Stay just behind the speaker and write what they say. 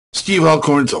Steve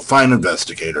Alcorn's a fine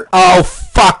investigator. Oh,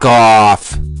 fuck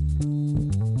off!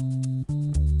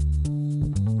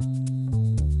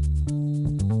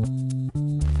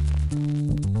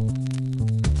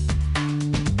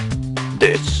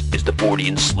 This is the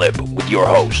Fortean Slip with your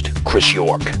host, Chris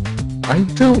York. I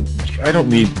don't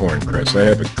need porn, Chris. I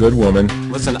have a good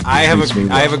woman. Listen, I have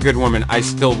a good woman. I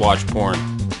still watch porn.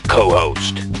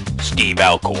 Co-host, Steve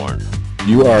Alcorn.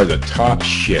 You are the top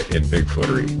shit in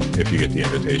Bigfootery if you get the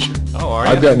invitation. Oh, are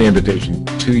you? I've gotten the invitation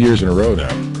 2 years in a row now,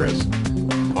 Chris.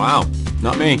 Wow,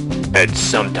 not me. And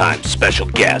sometimes special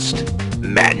guest,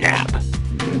 Matt Knapp.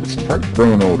 It's part of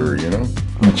growing older, you know?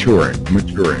 Maturing.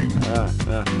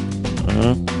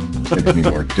 Makes me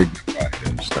more dignified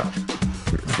and stuff.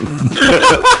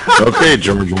 Okay,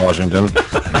 George Washington.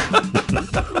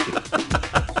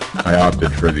 I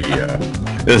opted for the,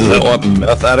 Is that what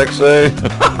meth addicts say?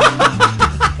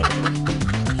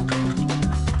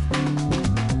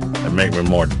 That make me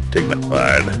more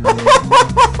dignified.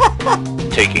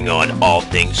 Taking on all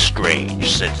things strange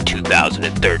since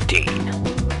 2013.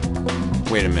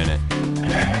 Wait a minute.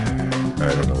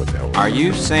 I don't know what the hell. Are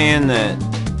you saying that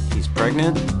he's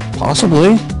pregnant?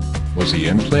 Possibly. Was he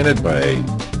implanted by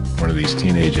one of these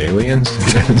teenage aliens?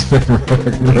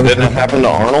 Didn't it happen to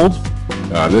Arnold?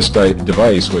 This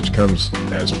device, which comes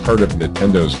as part of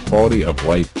Nintendo's Quality of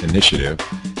Life initiative,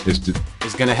 is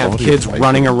going to have kids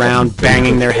running around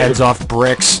banging their heads off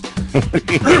bricks.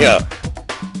 Yeah.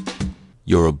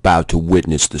 You're about to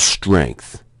witness the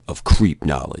strength of creep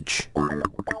knowledge.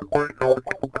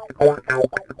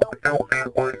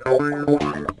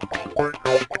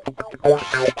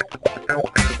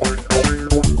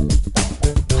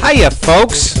 Hiya,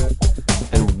 folks,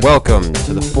 and welcome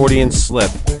to the Fortean Slip,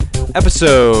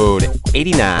 episode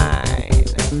 89.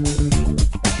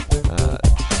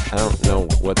 I don't know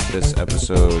what this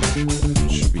episode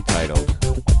should be titled.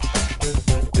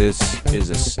 This is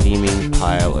a steaming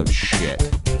pile of shit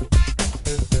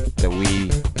that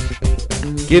we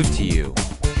give to you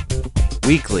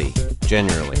weekly,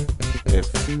 generally, if,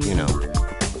 you know,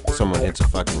 someone hits a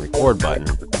fucking record button,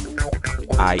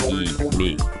 i.e.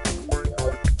 me.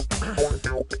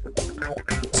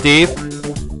 Steve,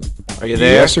 are you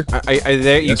there? Yes, sir. Are you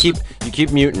there? Yes, you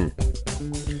keep muting.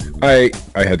 I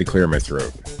had to clear my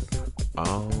throat.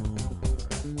 Oh.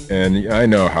 And I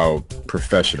know how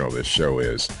professional this show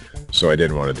is, so I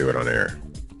didn't want to do it on air.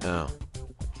 Oh.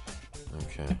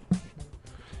 Okay.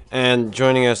 And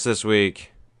joining us this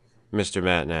week, Mr.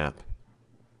 Matt Knapp.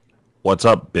 What's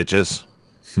up, bitches?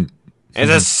 It's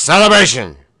a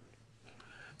celebration!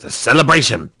 It's a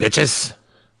celebration, bitches.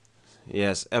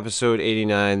 Yes, episode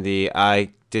 89, the I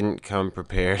didn't come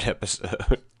prepared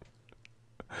episode.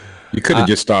 You could have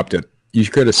just stopped it. You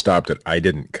could have stopped it. I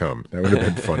didn't come. That would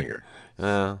have been funnier.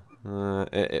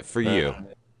 For you.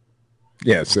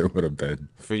 Yes, it would have been.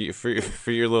 For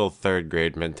your little third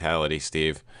grade mentality,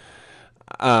 Steve.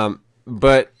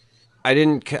 But I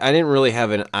didn't really have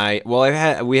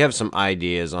we have some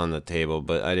ideas on the table,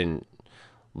 but I didn't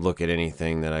look at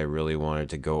anything that I really wanted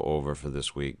to go over for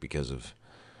this week because of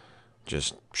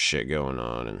just shit going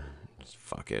on, and just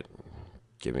fuck it.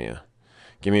 Give me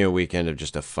a weekend of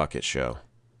just a fuck it show.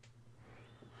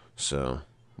 So,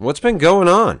 what's been going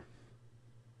on?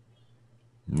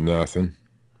 Nothing.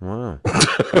 Wow.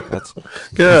 That's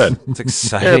Good. It's Here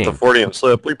exciting. at the Fortean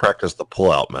Slip, we practice the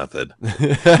pull-out method.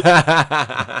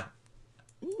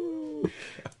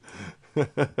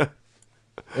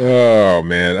 Oh,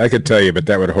 man. I could tell you, but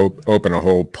that would open a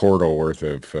whole portal worth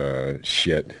of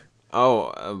shit.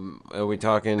 Oh, are we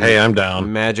talking? Hey, I'm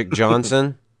down. Magic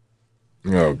Johnson?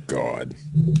 Oh, God.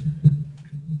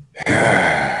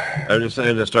 I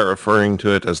decided to start referring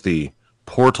to it as the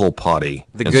portal potty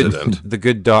incident. The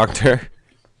good doctor.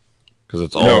 Because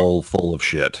it's all full of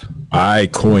shit. I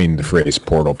coined the phrase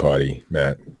portal potty,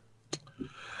 Matt.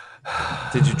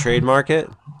 Did you trademark it?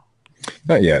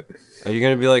 Not yet. Are you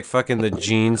gonna be like fucking the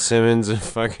Gene Simmons of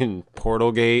fucking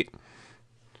Portalgate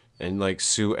and like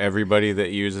sue everybody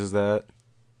that uses that?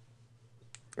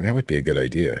 That would be a good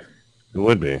idea. It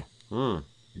would be.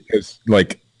 Because,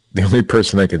 like, the only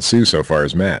person I could sue so far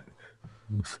is Matt.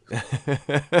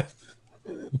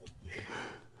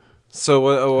 So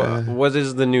what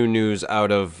is the new news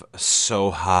out of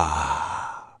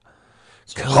Soha?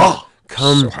 Come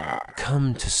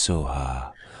to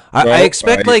Soha. I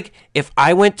expect like if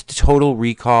I went to Total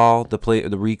Recall, the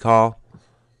Recall,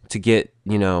 to get,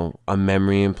 you know, a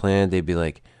memory implant, they'd be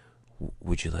like,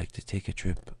 "Would you like to take a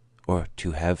trip or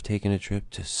to have taken a trip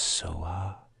to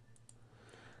Soha?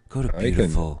 Go to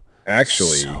beautiful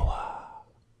Soha." Soha."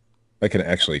 I can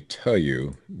actually tell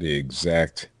you the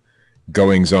exact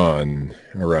goings on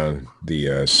around the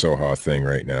Soha thing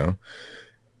right now.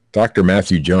 Dr.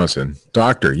 Matthew Johnson.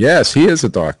 Doctor. Yes, he is a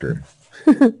doctor.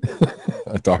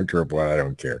 A doctor of what? I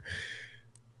don't care.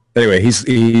 Anyway,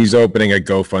 he's opening a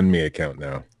GoFundMe account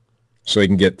now so he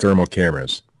can get thermal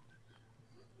cameras.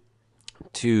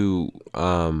 To,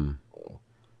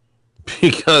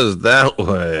 Because that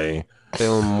way...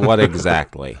 film what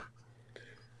exactly?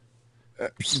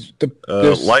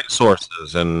 Light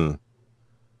sources and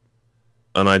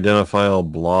unidentifiable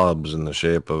blobs in the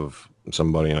shape of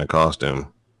somebody in a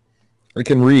costume. I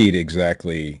can read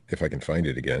exactly, if I can find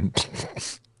it again.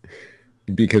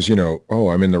 Because,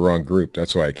 I'm in the wrong group.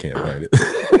 That's why I can't find it.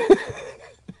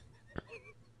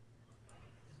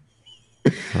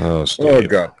 Oh, Steve. Oh,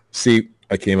 God. See,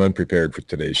 I came unprepared for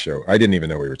today's show. I didn't even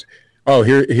know we were... Oh,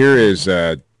 here is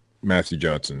Matthew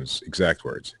Johnson's exact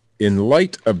words. In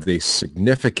light of the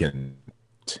significant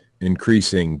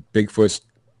increasing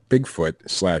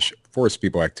Bigfoot/forest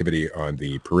people activity on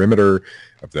the perimeter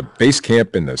of the base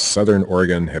camp in the Southern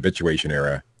Oregon habituation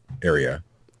area,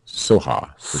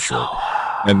 Soha for short,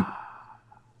 and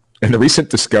the recent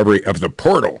discovery of the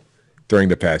portal during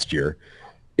the past year,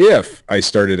 if I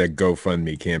started a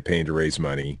GoFundMe campaign to raise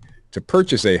money to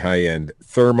purchase a high-end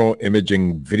thermal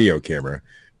imaging video camera,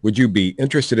 would you be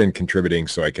interested in contributing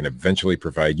so I can eventually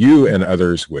provide you and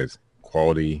others with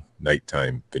quality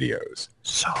nighttime videos?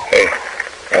 Hey,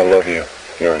 I love you.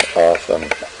 You're an awesome,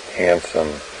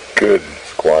 handsome, good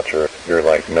squatcher. You're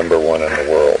like number one in the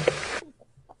world.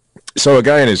 So a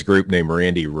guy in his group named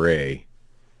Randy Ray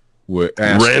would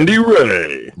ask... Randy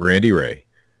Ray.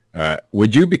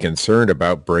 Would you be concerned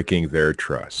about breaking their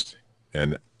trust?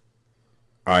 And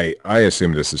I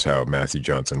assume this is how Matthew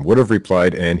Johnson would have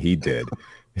replied, and he did.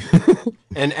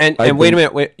 And wait a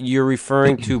minute. You're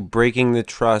referring to breaking the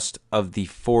trust of the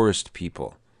forest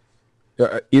people.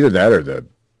 Either that or the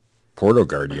Portal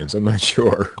Guardians. I'm not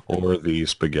sure. Or the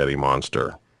spaghetti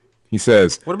monster. He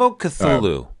says... What about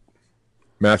Cthulhu?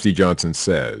 Matthew Johnson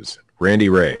says, Randy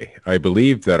Ray, I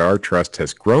believe that our trust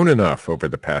has grown enough over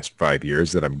the past 5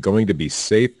 years that I'm going to be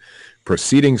safe,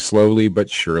 proceeding slowly but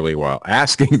surely while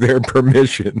asking their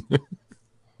permission.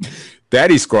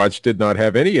 Daddy Squatch did not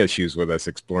have any issues with us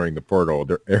exploring the portal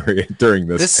area during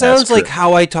this. This sounds like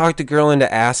how I talked a girl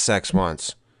into ass sex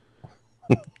once.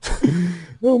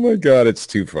 Oh my God, it's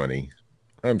too funny.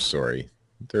 I'm sorry.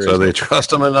 So they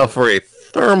trust him enough for a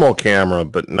thermal camera,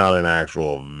 but not an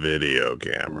actual video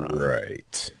camera.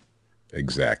 Right.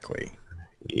 Exactly.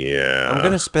 Yeah. I'm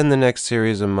going to spend the next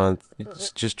series a month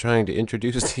just trying to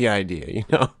introduce the idea,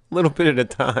 a little bit at a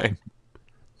time.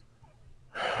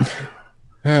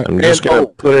 I'm just going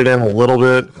to put it in a little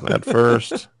bit at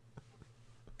first.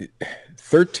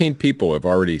 13 people have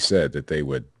already said that they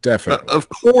would definitely. Of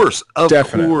course. Go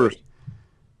for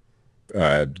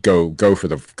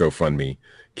the GoFundMe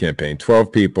campaign.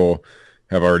 12 people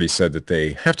have already said that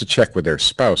they have to check with their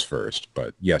spouse first,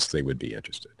 but yes, they would be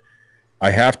interested.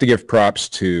 I have to give props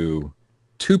to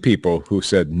 2 people who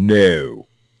said no.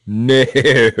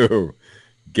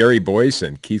 Gary Boyce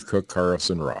and Keith Cook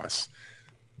Carlson Ross.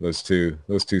 Those two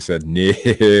said no.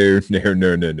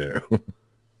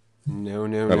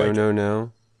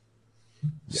 No.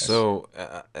 Yes. So,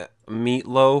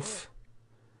 Meatloaf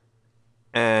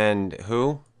and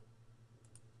who?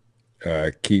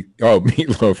 Keith. Oh,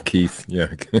 Meatloaf Keith.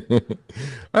 Yeah.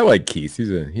 I like Keith.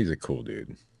 He's a cool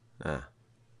dude. Yeah.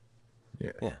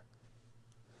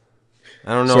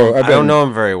 I don't know. I don't know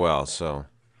him very well, so.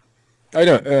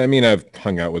 I mean, I've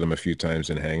hung out with him a few times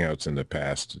in Hangouts in the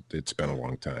past. It's been a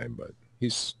long time, but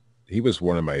he was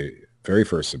one of my very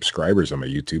first subscribers on my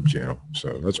YouTube channel,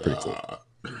 so that's pretty cool.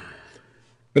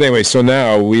 But anyway, so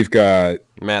now we've got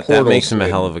Matt. That makes him a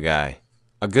hell of a guy,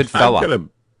 a good fella. I've got a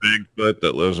Bigfoot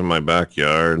that lives in my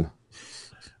backyard,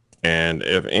 and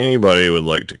if anybody would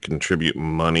like to contribute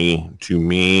money to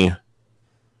me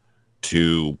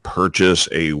to purchase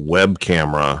a web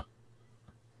camera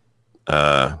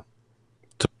to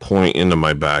point into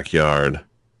my backyard,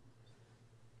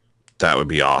 that would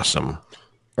be awesome.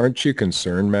 Aren't you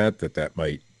concerned, Matt, that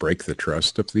might break the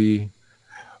trust of the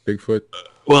Bigfoot?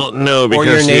 Well, no, because or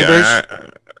your neighbors?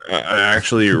 I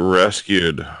actually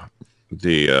rescued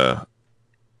the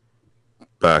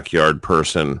backyard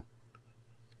person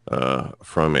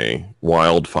from a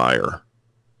wildfire.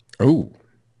 Oh,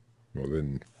 well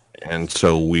then. And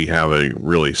so we have a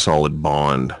really solid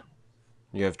bond.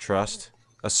 You have trust?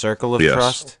 A circle of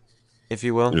trust, if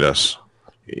you will? Yes.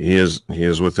 He is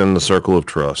within the circle of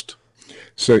trust.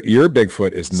 So your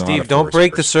Bigfoot is not Steve, don't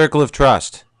break the circle of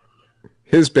trust.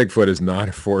 His Bigfoot is not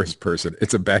a forest person.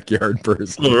 It's a backyard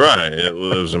person. Right. It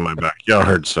lives in my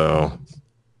backyard, so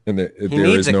And he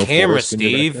needs a camera,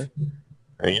 Steve.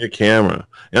 I need a camera.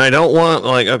 And I don't want,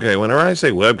 like, okay, whenever I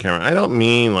say web camera, I don't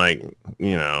mean, like,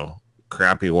 you know,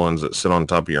 crappy ones that sit on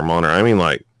top of your monitor. I mean,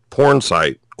 like, porn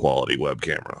site quality web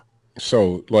camera.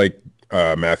 So, like,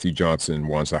 Matthew Johnson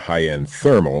wants a high-end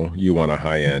thermal. You want a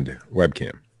high-end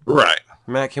webcam. Right.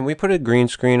 Matt, can we put a green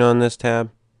screen on this tab?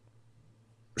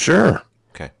 Sure.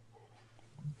 Okay.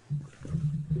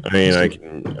 I mean,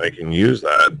 I can use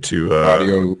that to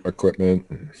audio equipment.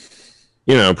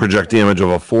 You know, project the image of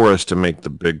a forest to make the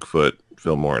Bigfoot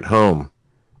feel more at home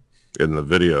in the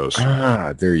videos.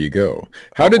 Ah, there you go.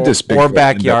 How did this Bigfoot or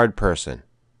backyard person?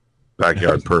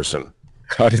 Backyard person.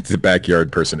 How did the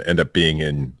backyard person end up being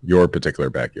in your particular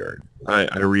backyard?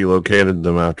 I relocated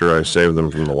them after I saved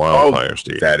them from the wildfire,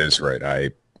 Steve. That is right.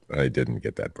 I didn't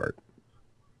get that part.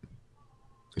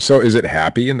 So is it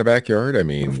happy in the backyard? I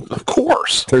mean, of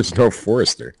course. There's no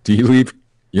forest there. Do you leave,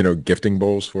 you know, gifting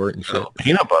bowls for it and shit?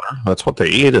 Peanut butter. That's what they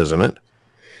eat, isn't it?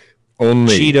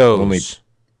 Only Cheetos.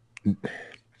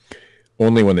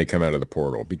 Only when they come out of the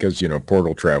portal, because, you know,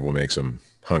 portal travel makes them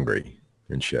hungry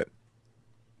and shit.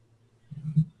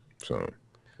 So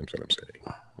that's what I'm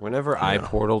saying. Whenever I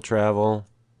portal travel,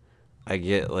 I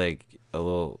get like a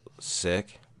little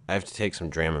sick. I have to take some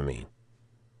Dramamine.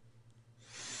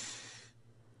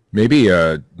 Maybe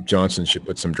Johnson should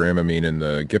put some Dramamine in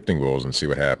the gifting bowls and see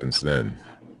what happens then.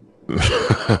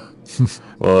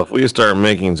 Well, if we start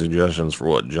making suggestions for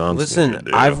what Johnson should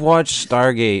do. I've watched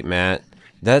Stargate, Matt.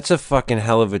 That's a fucking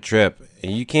hell of a trip.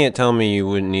 You can't tell me you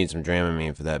wouldn't need some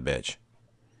Dramamine for that bitch.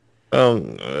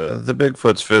 The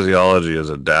Bigfoot's physiology is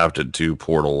adapted to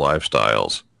portal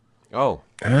lifestyles. Oh.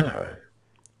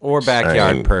 Or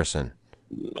backyard person.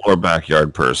 Or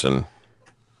backyard person.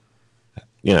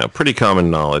 You know, pretty common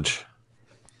knowledge.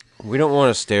 We don't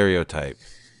want a stereotype,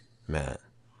 Matt.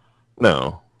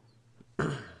 No.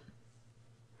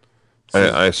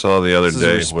 I saw the other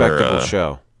day a respectable where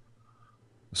show.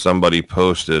 Somebody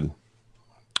posted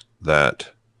that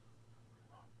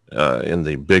in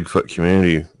the Bigfoot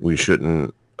community, we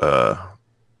shouldn't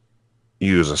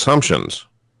use assumptions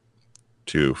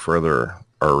to further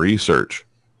our research,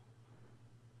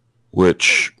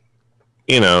 which,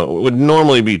 you know, would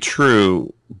normally be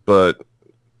true, but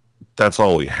that's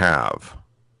all we have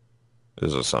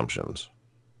is assumptions.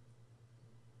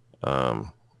 And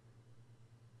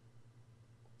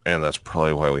that's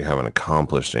probably why we haven't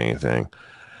accomplished anything.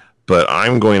 But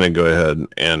I'm going to go ahead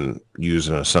and use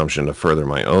an assumption to further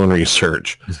my own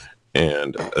research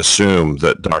and assume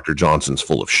that Dr. Johnson's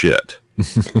full of shit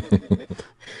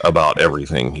about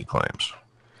everything he claims.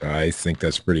 I think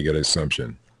that's a pretty good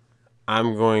assumption.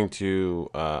 I'm going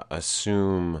to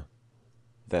assume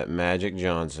that Magic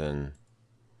Johnson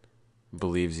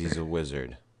believes he's a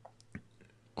wizard.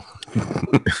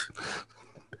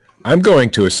 I'm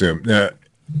going to assume that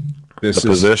this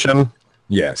position?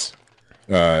 Yes.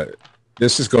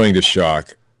 This is going to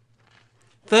shock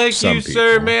Thank some you, people.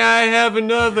 sir. May I have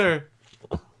another?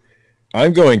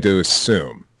 I'm going to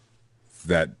assume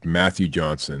that Matthew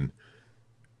Johnson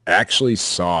actually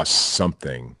saw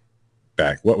something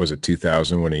back, what was it,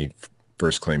 2000, when he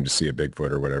first claimed to see a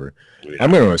Bigfoot or whatever. Yeah.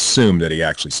 I'm going to assume that he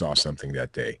actually saw something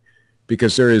that day,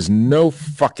 because there is no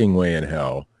fucking way in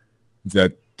hell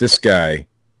that this guy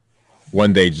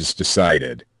one day just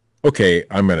decided, okay,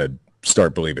 I'm going to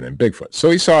start believing in Bigfoot. So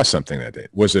he saw something that day.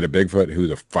 Was it a Bigfoot? Who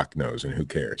the fuck knows, and who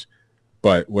cares?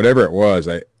 But whatever it was,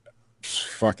 I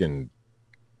fucking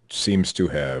seems to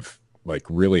have like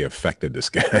really affected this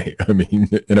guy. I mean,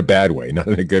 in a bad way, not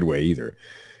in a good way either.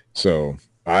 So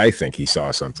I think he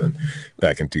saw something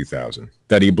back in 2000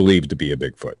 that he believed to be a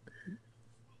Bigfoot.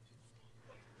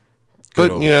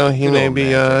 But, you know, he may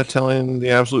be telling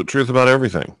the absolute truth about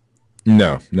everything.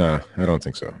 No, I don't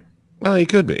think so. Well, he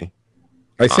could be.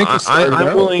 I think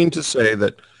I'm willing to say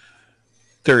that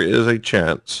there is a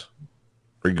chance,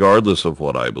 regardless of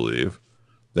what I believe,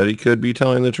 that he could be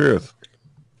telling the truth.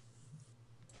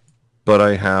 But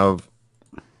I have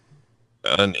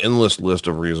an endless list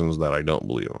of reasons that I don't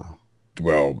believe him.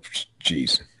 Well,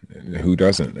 geez, who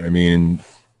doesn't? I mean,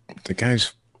 the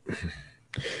guy's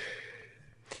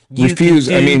refuse.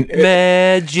 I mean,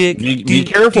 magic. Be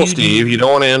careful, Steve. You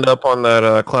don't want to end up on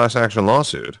that class action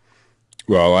lawsuit.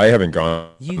 Well, I haven't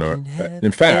gone.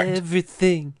 In fact,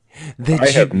 everything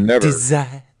that you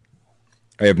desire.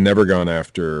 I have never gone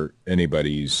after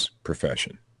anybody's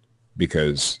profession,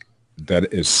 because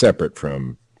that is separate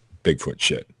from Bigfoot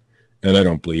shit. And I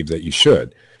don't believe that you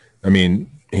should. I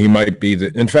mean, he might be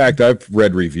the... In fact, I've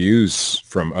read reviews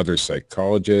from other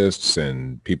psychologists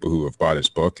and people who have bought his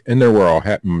book, and they were all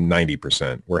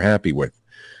 90% were happy with,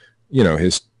 you know,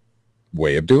 his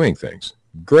way of doing things.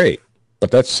 Great.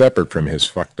 But that's separate from his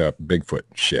fucked up Bigfoot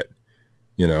shit,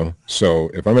 you know? So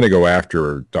if I'm going to go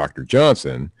after Dr.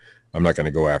 Johnson, I'm not going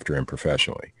to go after him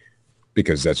professionally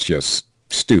because that's just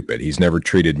stupid. He's never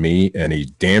treated me, and he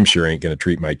damn sure ain't going to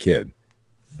treat my kid.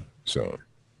 So.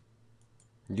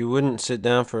 You wouldn't sit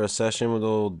down for a session with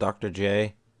old Dr.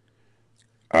 J?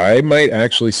 I might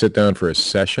actually sit down for a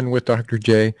session with Dr.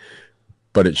 J,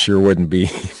 but it sure wouldn't be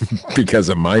because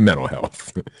of my mental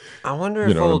health. I wonder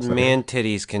if old man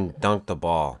titties can dunk the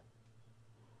ball.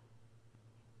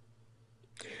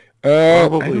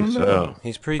 Probably so.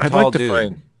 He's pretty tall,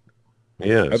 dude.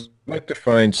 Yes. I'd like to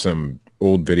find some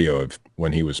old video of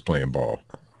when he was playing ball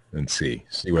and see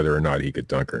whether or not he could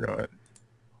dunk or not.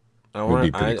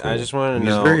 I just want to He's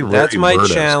know. very That's my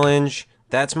Bird-esque. challenge.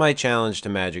 That's my challenge to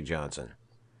Magic Johnson.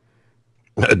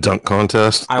 A dunk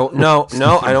contest? No,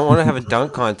 I don't want to have a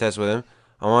dunk contest with him.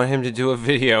 I want him to do a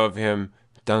video of him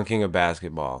dunking a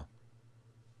basketball.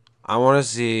 I want to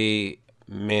see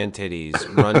man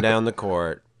titties run down the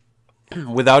court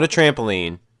without a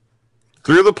trampoline.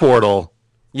 Through the portal.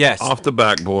 Yes. Off the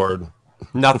backboard.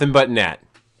 Nothing but net.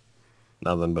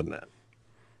 Nothing but net.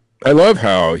 I love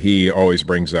how he always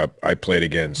brings up, I played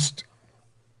against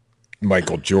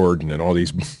Michael Jordan and all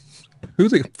these. Who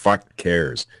the fuck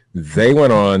cares? They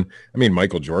went on. I mean,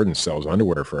 Michael Jordan sells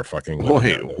underwear for a fucking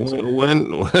living. Wait,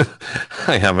 when?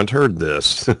 I haven't heard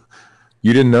this.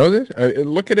 You didn't know this?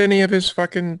 Look at any of his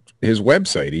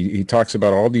website. He talks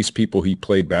about all these people he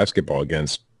played basketball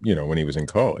against, you know, when he was in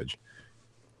college.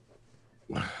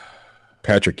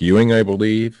 Patrick Ewing, I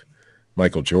believe.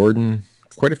 Michael Jordan.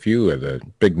 Quite a few of the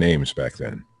big names back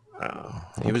then. Oh,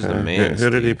 He was the man. Who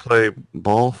did he play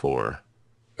ball for?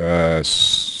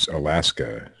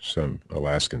 Alaska, some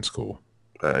Alaskan school.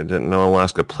 I didn't know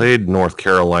Alaska played North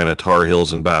Carolina Tar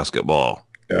Heels in basketball.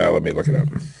 Let me look it up.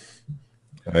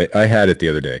 I had it the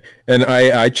other day, and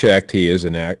I checked. He is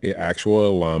an actual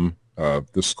alum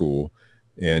of the school,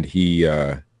 and he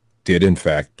did in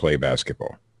fact play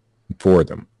basketball for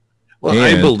them. Well,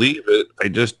 I believe it. I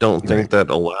just don't think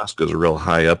that Alaska's real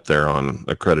high up there on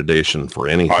accreditation for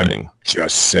anything. I'm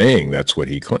just saying that's what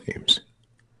he claims.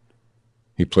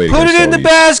 He played. Put it in the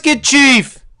basket,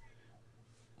 Chief.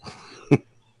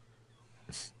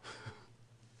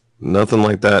 Nothing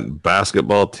like that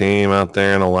basketball team out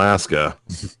there in Alaska.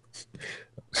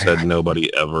 Said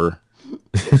nobody ever.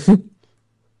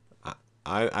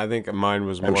 I think mine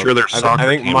was more. I'm sure their soccer I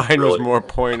think team mine was really- more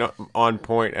on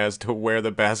point as to where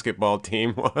the basketball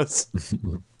team was.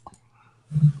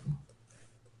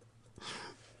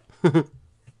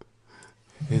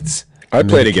 It's. I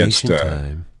played against.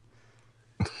 time.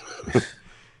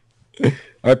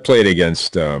 I played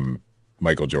against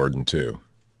Michael Jordan too.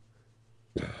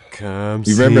 Come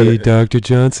You remember see that- Dr.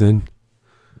 Johnson.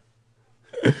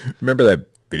 Remember that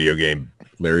video game,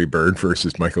 Larry Bird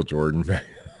versus Michael Jordan?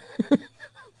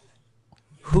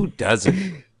 Who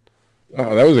doesn't?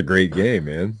 Oh, that was a great game,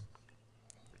 man.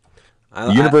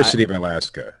 The University of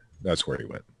Alaska. That's where he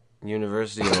went.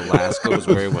 University of Alaska was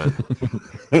where he went.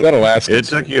 That Alaska. It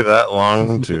took you that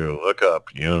long to look up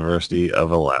University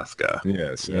of Alaska.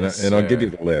 Yes, Yes, and I'll give sir. you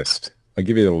the list. I'll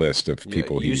give you the list of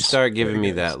people. You he's start giving played me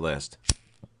against that list.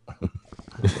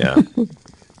 Yeah.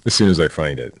 as soon as I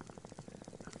find it.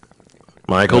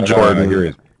 Michael Jordan. Here he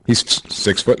is. He's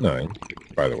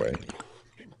 6'9", by the way.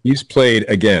 He's played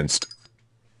against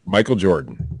Michael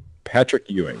Jordan, Patrick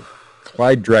Ewing,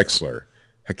 Clyde Drexler,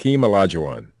 Hakeem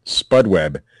Olajuwon, Spud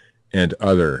Webb, and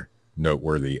other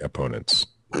noteworthy opponents.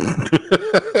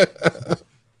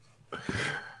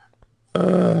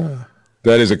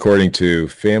 That is according to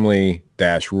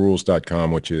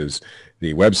family-rules.com, which is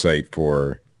the website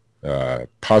for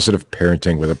Positive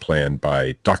Parenting with a Plan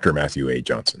by Dr. Matthew A.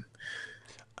 Johnson.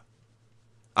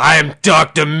 I am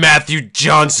Dr. Matthew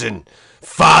Johnson,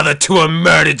 father to a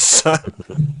murdered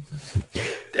son.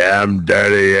 Damn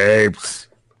dirty apes.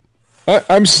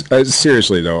 I'm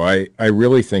seriously though. I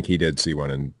really think he did see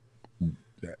one, and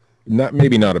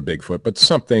maybe not a Bigfoot, but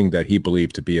something that he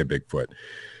believed to be a Bigfoot.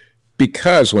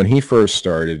 Because when he first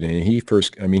started, I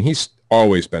mean, he's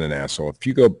always been an asshole. If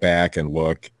you go back and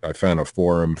look, I found a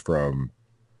forum from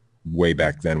way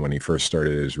back then when he first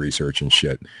started his research and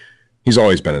shit. He's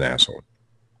always been an asshole.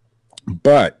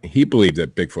 But he believed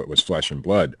that Bigfoot was flesh and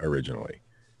blood originally,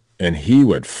 and he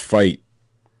would fight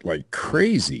like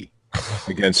crazy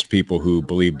against people who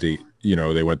believed they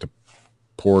went to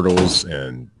portals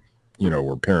and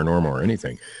were paranormal or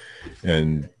anything.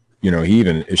 And he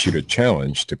even issued a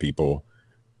challenge to people,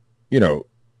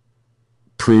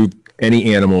 prove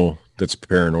any animal that's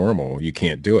paranormal, you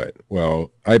can't do it. Well,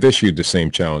 I've issued the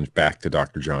same challenge back to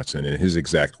Dr. Johnson in his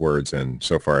exact words, and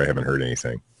so far I haven't heard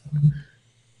anything.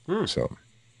 So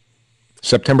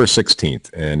September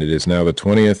 16th, and it is now the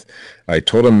 20th. I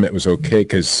told him it was okay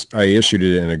because I issued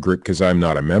it in a group because I'm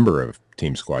not a member of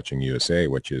Team Squatching USA,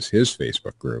 which is his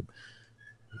Facebook group.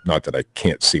 Not that I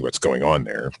can't see what's going on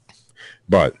there,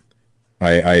 but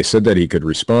I said that he could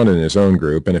respond in his own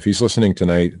group, and if he's listening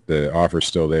tonight, the offer's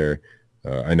still there.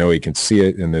 I know he can see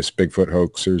it in this Bigfoot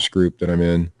hoaxers group that I'm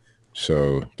in.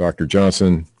 So, Dr.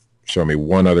 Johnson, show me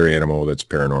one other animal that's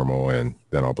paranormal, and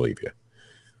then I'll believe you.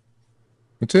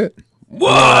 That's it.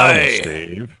 Why,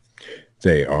 Steve?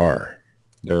 They are.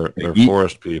 They're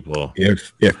forest people. They're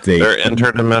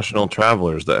interdimensional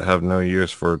travelers that have no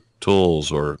use for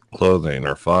tools or clothing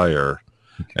or fire,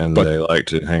 and they like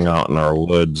to hang out in our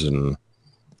woods and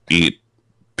eat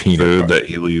food that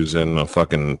he leaves in a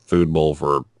fucking food bowl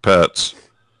for pets.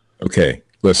 Okay,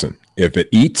 listen. If it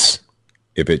eats,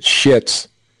 if it shits,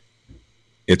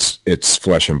 it's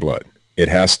flesh and blood.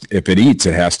 If it eats,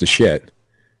 it has to shit.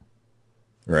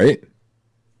 Right?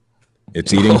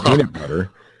 It's eating peanut butter.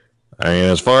 I mean,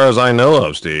 as far as I know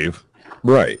of, Steve.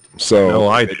 Right.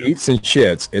 So if it eats and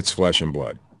shits, it's flesh and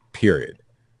blood. Period.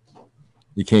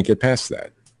 You can't get past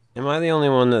that. Am I the only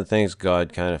one that thinks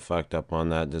God kind of fucked up on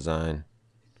that design?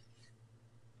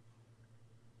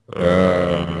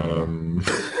 In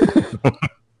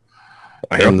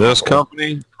this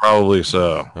company, probably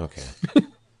so. Okay.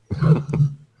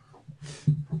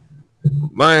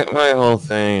 My whole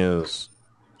thing is,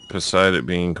 beside it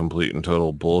being complete and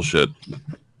total bullshit,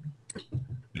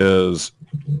 is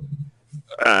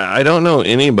I don't know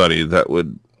anybody that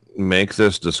would make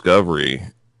this discovery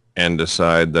and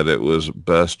decide that it was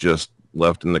best just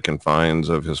left in the confines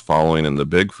of his following in the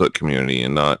Bigfoot community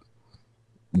and not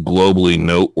globally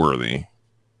noteworthy.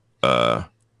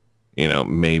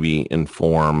 Maybe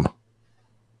inform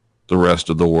the rest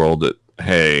of the world that,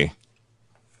 hey,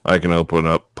 I can open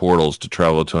up portals to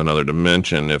travel to another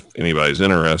dimension if anybody's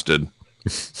interested.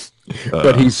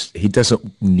 But he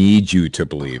doesn't need you to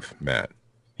believe, Matt.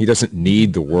 He doesn't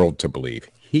need the world to believe.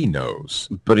 He knows.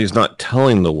 But he's not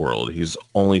telling the world. He's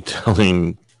only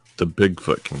telling the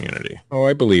Bigfoot community. Oh,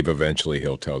 I believe eventually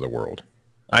he'll tell the world.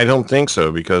 I don't think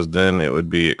so, because then it would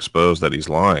be exposed that he's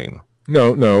lying.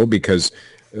 No, because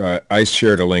I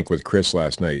shared a link with Chris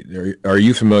last night. Are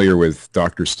you familiar with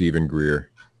Dr. Stephen Greer,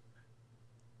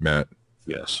 Matt?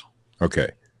 Yes.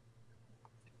 Okay.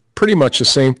 Pretty much the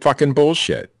same fucking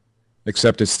bullshit,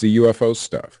 except it's the UFO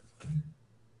stuff.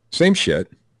 Same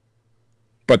shit.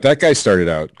 But that guy started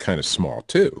out kind of small,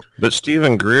 too. But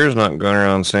Stephen Greer's not going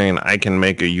around saying, I can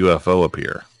make a UFO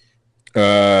appear.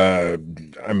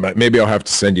 Maybe I'll have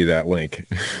to send you that link.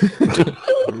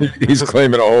 He's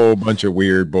claiming a whole bunch of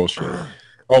weird bullshit.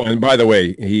 Oh, and by the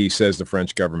way, he says the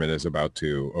French government is about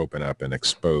to open up and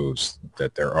expose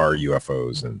that there are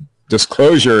UFOs, and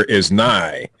disclosure is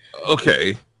nigh.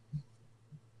 Okay.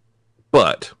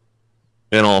 But,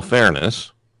 in all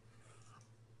fairness,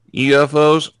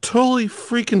 UFOs, totally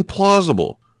freaking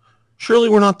plausible. Surely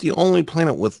we're not the only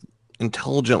planet with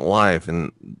intelligent life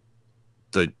in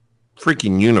the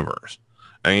freaking universe.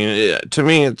 I mean, to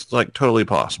me, it's like totally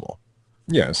possible.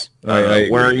 Yes.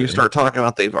 Where you start talking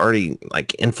about they've already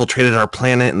like infiltrated our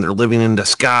planet and they're living in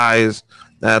disguise,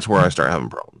 that's where I start having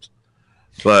problems.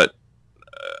 But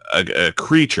a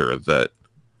creature that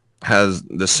has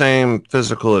the same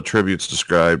physical attributes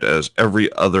described as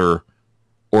every other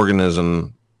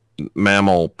organism,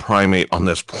 mammal, primate on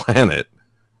this planet,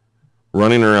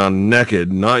 running around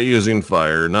naked, not using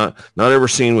fire, not ever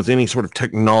seen with any sort of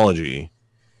technology,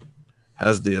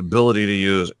 has the ability to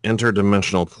use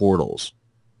interdimensional portals.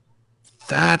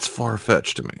 That's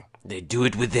far-fetched to me. They do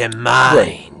it with their mind.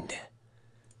 Right.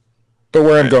 But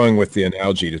where I'm going with the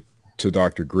analogy to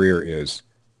Dr. Greer is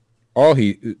what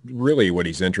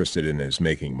he's interested in is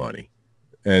making money.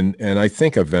 And I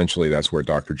think eventually that's where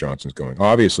Dr. Johnson's going.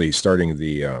 Obviously, he's starting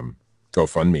the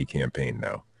GoFundMe campaign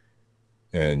now.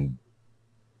 And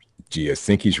do you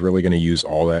think he's really going to use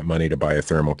all that money to buy a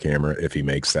thermal camera if he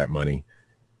makes that money?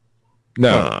 No,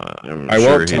 I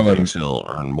won't tell him he'll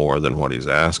earn more than what he's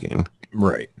asking.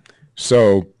 Right.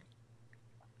 So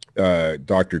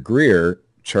Dr. Greer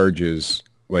charges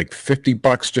like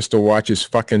 $50 just to watch his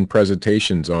fucking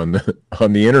presentations on the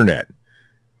internet.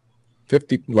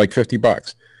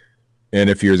 $50. And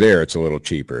if you're there, it's a little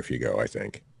cheaper if you go, I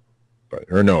think. It's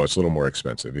a little more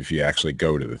expensive if you actually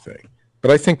go to the thing.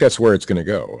 But I think that's where it's going to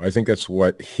go. I think that's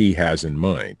what he has in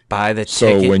mind. Buy the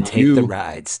ticket, take the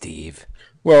ride, Steve.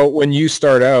 Well, when you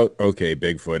start out, okay,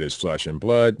 Bigfoot is flesh and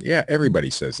blood. Yeah,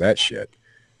 everybody says that shit.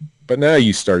 But now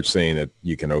you start saying that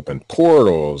you can open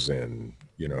portals and,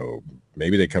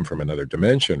 maybe they come from another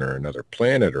dimension or another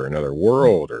planet or another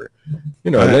world or, I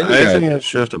think it's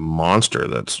just a monster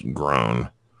that's grown.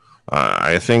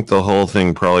 I think the whole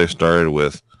thing probably started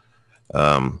with,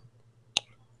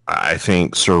 I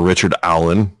think Sir Richard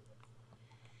Allen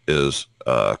is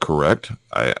correct.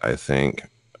 I think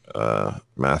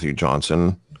Matthew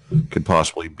Johnson could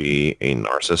possibly be a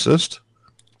narcissist.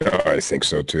 I think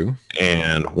so too.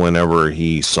 And whenever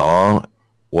he saw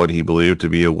what he believed to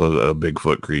be a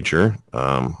Bigfoot creature,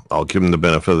 I'll give him the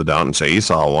benefit of the doubt and say he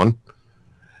saw one.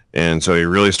 And so he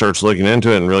really starts looking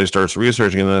into it and really starts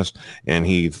researching this. And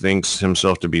he thinks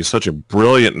himself to be such a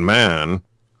brilliant man.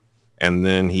 And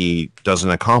then he doesn't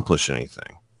accomplish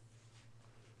anything.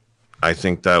 I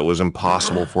think that was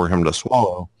impossible for him to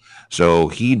swallow. So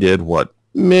he did what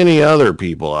many other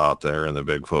people out there in the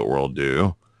Bigfoot world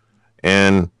do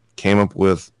and came up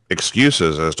with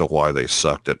excuses as to why they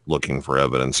sucked at looking for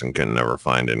evidence and can never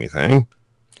find anything.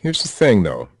 Here's the thing,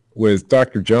 though. With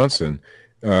Dr. Johnson,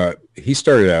 he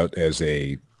started out as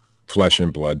a flesh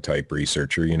and blood type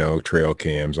researcher, trail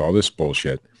cams, all this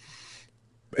bullshit.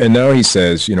 And now he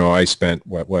says, I spent,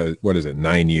 what is it,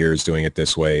 9 years doing it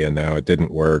this way, and now it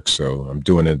didn't work, so I'm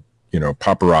doing it,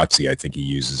 paparazzi. I think he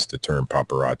uses the term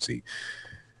paparazzi.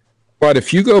 But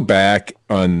if you go back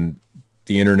on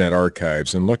the Internet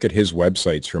Archives and look at his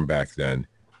websites from back then,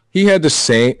 he had the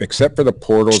same, except for the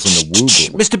portals and the woo.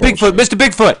 Mr. Bigfoot, Mr.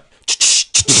 Bigfoot!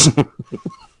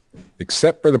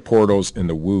 Except for the portals and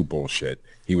the woo bullshit,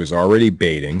 he was already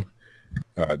baiting.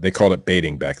 They called it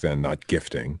baiting back then, not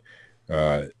gifting.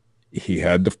 He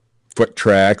had the foot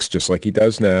tracks just like he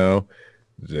does now.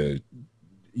 He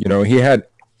had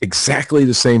exactly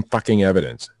the same fucking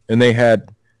evidence, and they had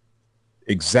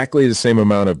exactly the same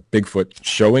amount of Bigfoot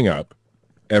showing up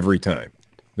every time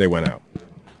they went out.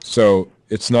 So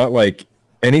it's not like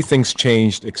anything's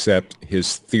changed except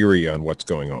his theory on what's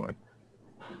going on.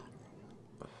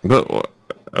 But,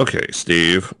 okay,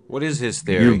 Steve. What is his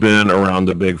theory? You've been around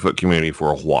the Bigfoot community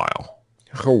for a while.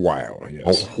 A while,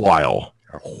 yes. A while.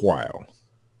 A while.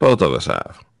 Both of us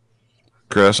have.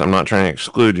 Chris, I'm not trying to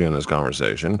exclude you in this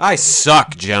conversation. I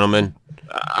suck, gentlemen.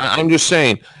 I'm just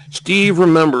saying, Steve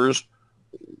remembers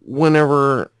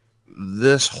whenever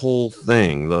this whole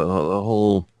thing, the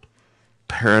whole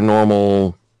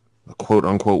paranormal,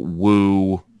 quote-unquote,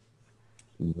 woo,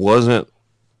 wasn't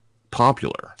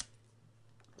popular.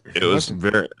 It was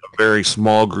a very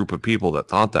small group of people that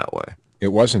thought that way. It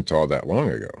wasn't all that long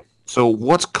ago. So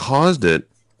what's caused it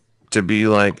to be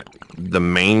like the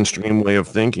mainstream way of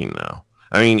thinking now?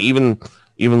 I mean,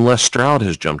 even Les Stroud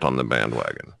has jumped on the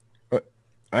bandwagon.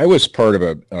 I was part of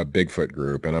a Bigfoot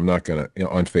group, and I'm not going to,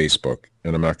 on Facebook,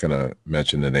 and I'm not going to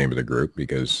mention the name of the group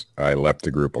because I left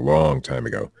the group a long time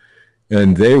ago.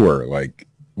 And they were like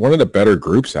one of the better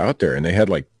groups out there, and they had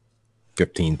like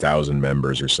 15,000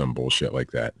 members or some bullshit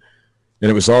like that. And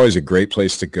it was always a great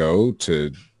place to go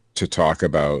to talk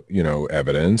about,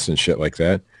 evidence and shit like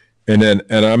that. And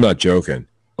I'm not joking,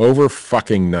 over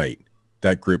fucking night,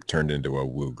 that group turned into a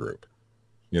woo group.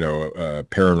 A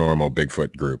paranormal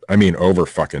Bigfoot group. I mean, over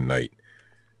fucking night.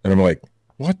 And I'm like,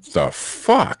 what the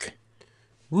fuck?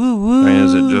 Woo woo. I mean,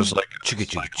 is it just like a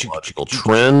psychological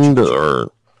trend,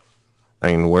 or,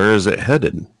 where is it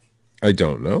headed? I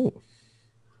don't know.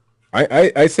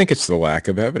 I think it's the lack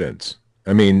of evidence.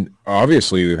 I mean,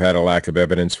 obviously, we've had a lack of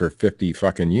evidence for 50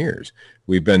 fucking years.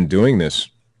 We've been doing this,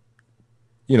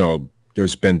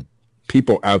 there's been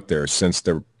people out there since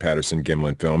the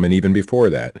Patterson-Gimlin film, and even before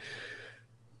that,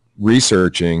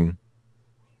 researching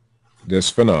this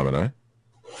phenomena.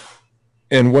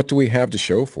 And what do we have to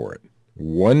show for it?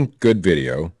 One good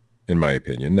video, in my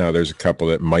opinion. Now, there's a couple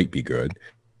that might be good.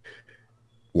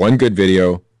 One good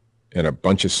video and a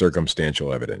bunch of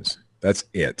circumstantial evidence. That's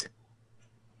it.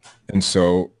 And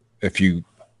so if you've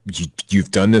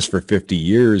done this for 50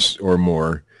 years or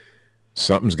more,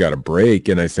 something's got to break.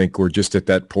 And I think we're just at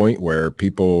that point where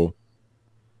people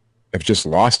have just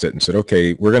lost it and said,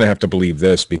 okay, we're going to have to believe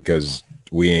this because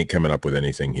we ain't coming up with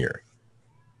anything here.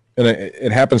 And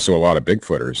it happens to a lot of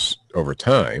Bigfooters over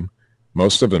time.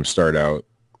 Most of them start out,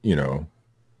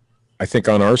 I think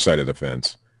on our side of the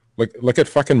fence. Look at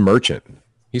fucking Merchant.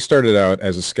 He started out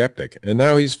as a skeptic, and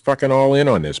now he's fucking all in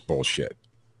on this bullshit.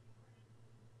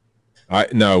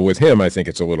 Now, with him, I think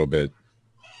it's a little bit,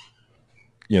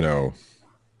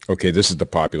 okay, this is the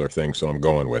popular thing, so I'm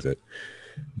going with it.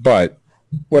 But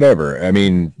whatever. I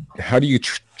mean, how do you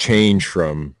change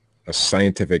from a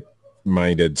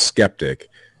scientific-minded skeptic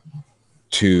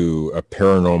to a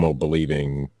paranormal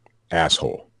believing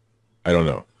asshole? I don't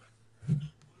know.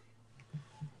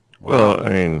 Well, I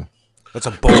mean, that's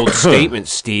a bold statement,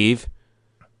 Steve.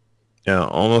 Yeah,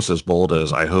 almost as bold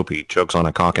as I hope he chokes on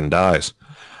a cock and dies.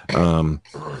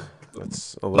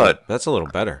 That's a little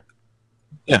better.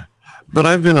 Yeah, but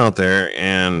I've been out there,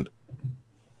 and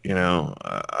you know,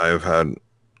 I've had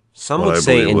Some what would I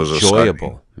say believe was a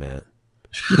enjoyable, man.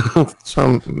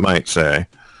 some might say,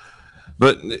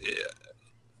 but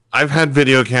I've had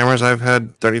video cameras. I've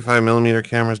had 35 millimeter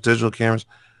cameras, digital cameras.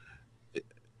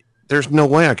 There's no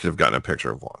way I could have gotten a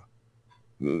picture of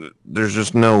one. There's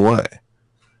just no way.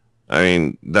 I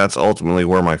mean, that's ultimately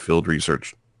where my field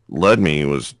research led me,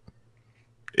 was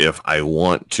if I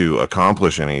want to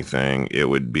accomplish anything, it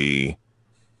would be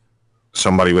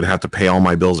somebody would have to pay all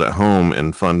my bills at home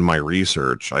and fund my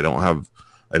research. I don't have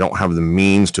the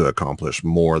means to accomplish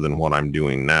more than what I'm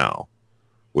doing now,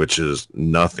 which is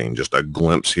nothing, just a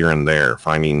glimpse here and there,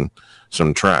 finding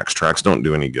some tracks. Tracks don't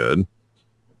do any good.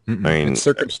 Mm-mm. I mean, it's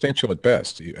circumstantial at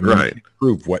best. I mean, right. You can't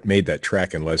prove what made that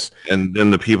track unless. And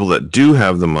then the people that do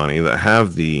have the money, that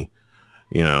have the,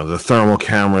 you know, the thermal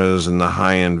cameras and the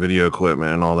high-end video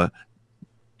equipment and all that,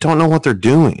 don't know what they're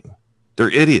doing. They're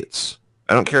idiots.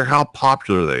 I don't care how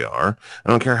popular they are. I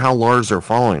don't care how large their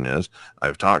following is.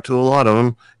 I've talked to a lot of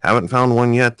them. Haven't found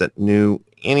one yet that knew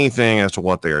anything as to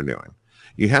what they are doing.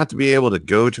 You have to be able to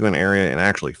go to an area and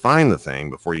actually find the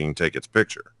thing before you can take its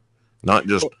picture, not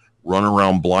just run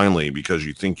around blindly because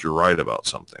you think you're right about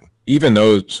something. Even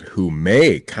those who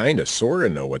may kind of sort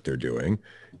of know what they're doing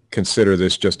consider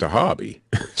this just a hobby.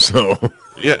 So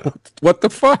yeah, what the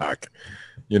fuck?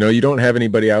 You know, you don't have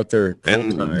anybody out there.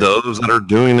 And those that are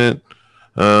doing it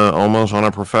almost on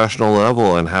a professional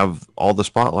level and have all the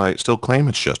spotlight still claim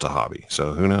it's just a hobby.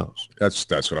 So who knows? That's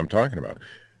what I'm talking about.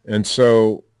 And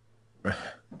so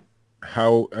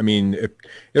how, I mean,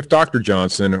 if Dr.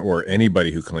 Johnson or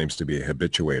anybody who claims to be a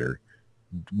habituator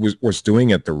was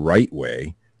doing it the right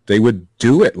way, they would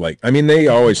do it like, I mean, they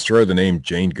always throw the name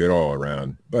Jane Goodall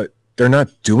around, but they're not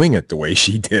doing it the way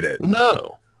she did it.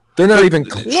 No. They're not even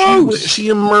close. She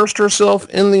immersed herself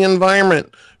in the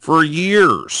environment for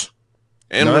years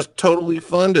and was totally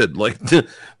funded. Like,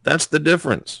 that's the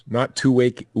difference. Not 2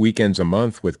 weekends a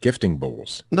month with gifting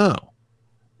bowls. No.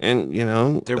 And, you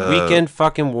know, they're weekend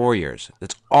fucking warriors.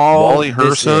 That's all. Wally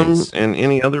Hersom and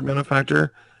any other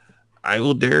benefactor, I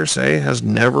will dare say, has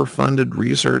never funded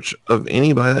research of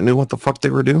anybody that knew what the fuck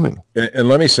they were doing. And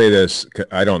let me say this.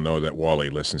 I don't know that Wally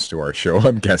listens to our show.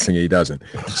 I'm guessing he doesn't.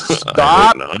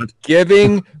 Stop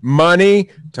giving money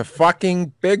to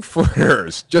fucking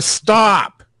Bigfooters. Just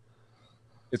stop.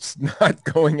 It's not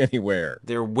going anywhere.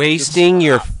 They're wasting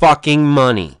your fucking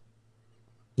money.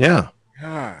 Yeah.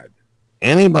 God.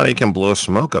 Anybody can blow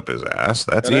smoke up his ass.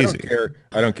 That's easy.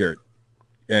 I don't care.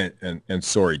 And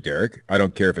sorry, Derek. I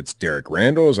don't care if it's Derek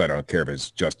Randalls. I don't care if it's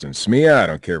Justin Smia. I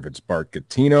don't care if it's Bart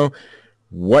Gattino.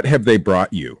 What have they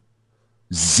brought you?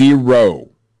 Zero.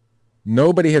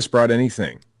 Nobody has brought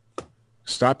anything.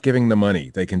 Stop giving the money.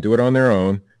 They can do it on their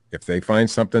own. If they find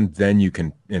something, then you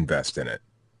can invest in it.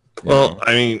 Well,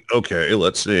 I mean, okay,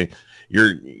 let's see.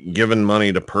 You're given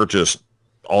money to purchase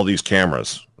all these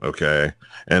cameras, okay,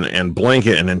 and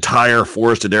blanket an entire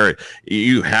forested area.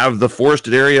 You have the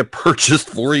forested area purchased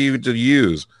for you to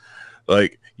use.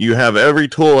 Like, you have every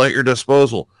tool at your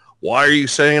disposal. Why are you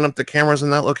setting up the cameras in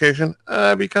that location?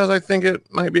 Because I think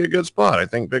it might be a good spot. I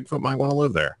think Bigfoot might want to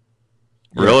live there.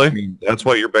 Really? I mean, that's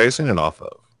what you're basing it off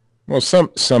of. Well,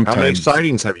 sometimes. How many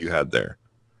sightings have you had there?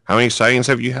 How many sightings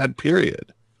have you had,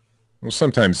 period? Well,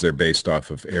 sometimes they're based off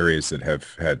of areas that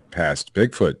have had past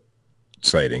Bigfoot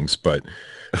sightings, but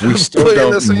we still don't know.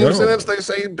 In the same sentence, they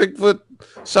say Bigfoot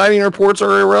sighting reports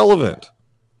are irrelevant.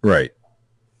 Right.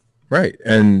 Right.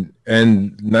 And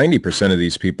 90% of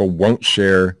these people won't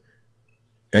share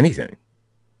anything.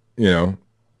 You know,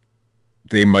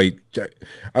 they might.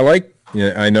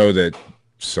 I know that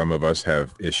some of us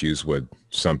have issues with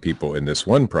some people in this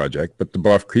one project, but the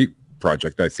Bluff Creek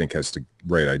project, I think, has the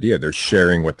right idea. They're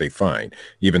sharing what they find,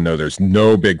 even though there's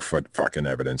no Bigfoot fucking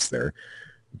evidence there.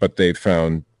 But they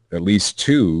found at least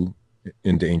 2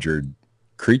 endangered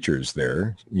creatures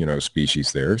there,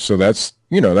 species there. So that's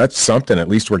something. At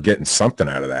least we're getting something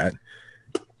out of that.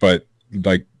 But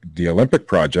like the Olympic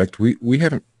project, we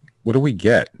haven't, what do we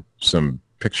get? Some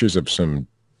pictures of some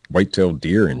white-tailed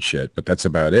deer and shit, but that's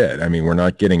about it. I mean, we're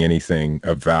not getting anything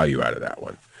of value out of that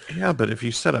one. Yeah, but if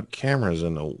you set up cameras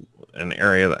in an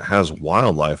area that has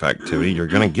wildlife activity, you're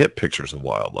going to get pictures of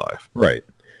wildlife. Right.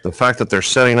 The fact that they're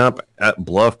setting up at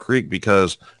Bluff Creek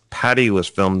because Patty was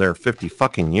filmed there 50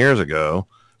 fucking years ago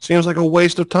seems like a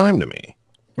waste of time to me.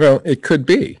 Well, it could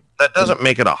be. That doesn't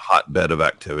make it a hotbed of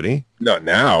activity. Not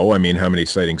now. I mean, how many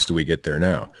sightings do we get there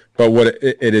now? But what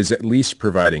it is at least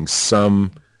providing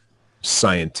some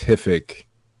scientific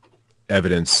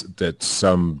evidence that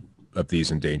some of these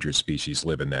endangered species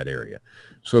live in that area.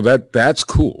 So that's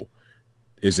cool.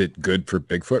 Is it good for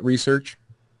Bigfoot research?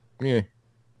 Yeah.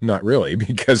 Not really,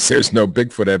 because there's no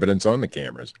Bigfoot evidence on the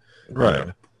cameras.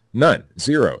 Right. None.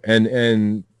 Zero.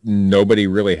 And nobody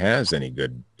really has any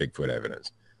good Bigfoot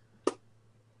evidence.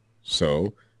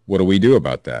 So what do we do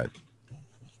about that?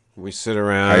 We sit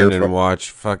around and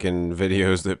watch fucking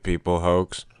videos that people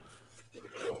hoax.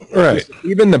 Right.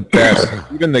 Even the best,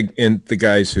 even the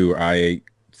guys who I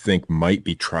think might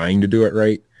be trying to do it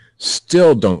right,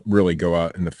 still don't really go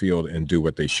out in the field and do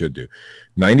what they should do.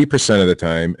 90% of the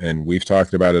time, and we've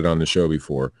talked about it on the show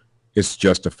before, it's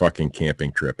just a fucking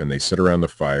camping trip, and they sit around the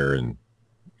fire and,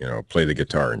 play the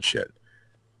guitar and shit.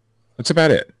 That's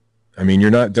about it. I mean,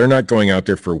 they're not going out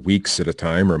there for weeks at a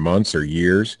time or months or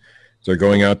years. They're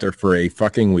going out there for a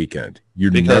fucking weekend.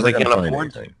 You're because never they can't find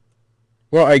afford anything.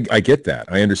 Well, I get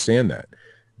that. I understand that.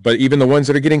 But even the ones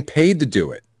that are getting paid to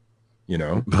do it,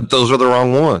 But those are the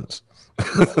wrong ones.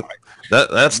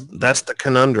 That's the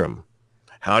conundrum.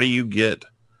 How do you get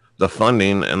the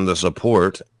funding and the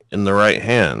support in the right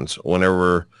hands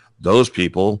whenever those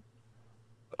people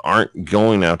aren't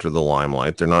going after the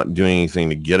limelight? They're not doing anything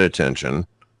to get attention.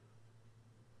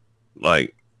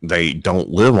 Like, they don't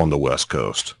live on the West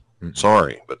Coast. Mm-hmm.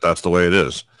 Sorry, but that's the way it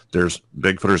is. There's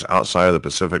Bigfooters outside of the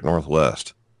Pacific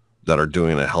Northwest that are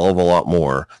doing a hell of a lot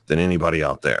more than anybody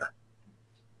out there.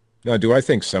 Now, do I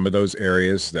think some of those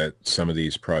areas that some of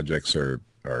these projects are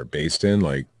based in,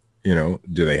 like, do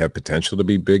they have potential to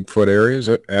be Bigfoot areas?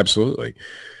 Absolutely.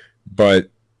 But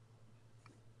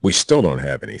we still don't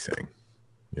have anything,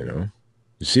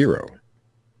 zero.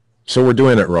 So we're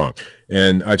doing it wrong.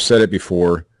 And I've said it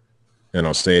before, and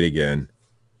I'll say it again.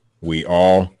 We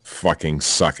all fucking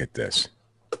suck at this.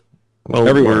 Well,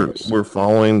 we're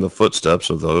following the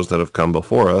footsteps of those that have come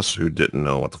before us who didn't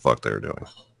know what the fuck they were doing.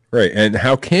 Right. And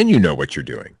how can you know what you're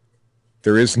doing?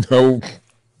 There's no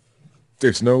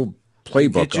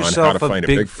playbook on how to find a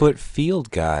Bigfoot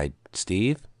field guide,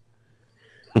 Steve.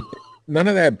 None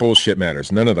of that bullshit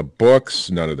matters. None of the books,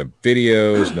 none of the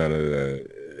videos, none of the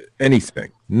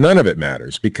anything. None of it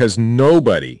matters because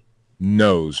nobody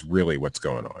knows really what's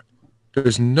going on.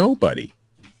 There's nobody.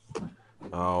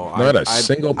 Oh, not a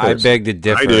single person. I beg to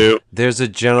differ. I do. There's a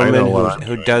gentleman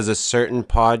who does a certain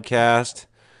podcast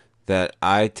that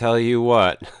I tell you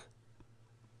what,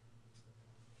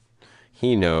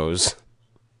 he knows.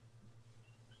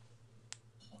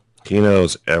 He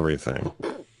knows everything.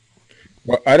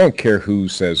 Well, I don't care who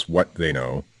says what they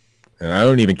know, and I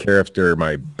don't even care if they're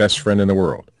my best friend in the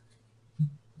world.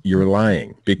 You're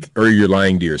lying, or you're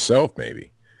lying to yourself,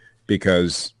 maybe,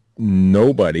 because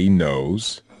nobody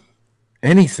knows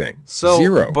anything. So,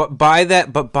 zero. But by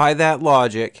that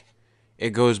logic,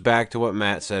 it goes back to what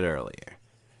Matt said earlier,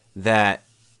 that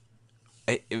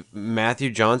Matthew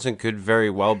Johnson could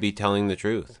very well be telling the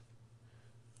truth.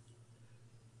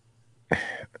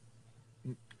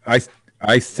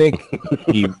 I think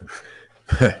he.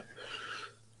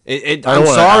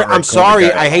 I'm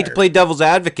sorry. I hate to play devil's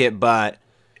advocate, but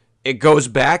it goes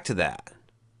back to that.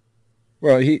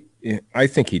 Well, I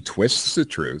think he twists the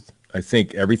truth. I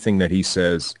think everything that he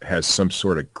says has some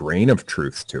sort of grain of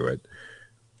truth to it,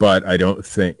 but I don't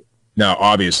think. Now,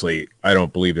 obviously, I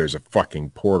don't believe there's a fucking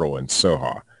portal in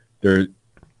Soha.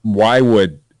 Why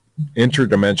would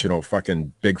interdimensional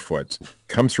fucking Bigfoots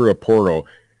come through a portal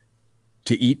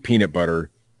to eat peanut butter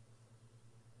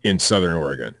in Southern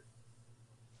Oregon?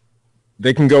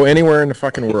 They can go anywhere in the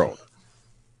fucking world.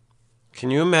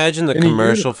 Can you imagine the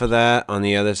commercial for that on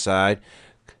the other side?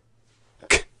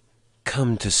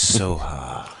 Come to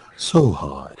Soha.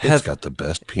 Soha. It's got the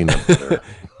best peanut butter.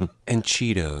 And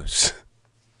Cheetos.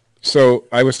 So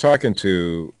I was talking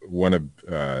to one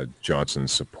of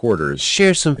Johnson's supporters.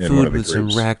 Share some food with some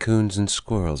raccoons and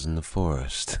squirrels in the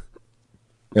forest.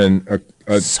 And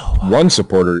one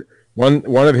supporter, one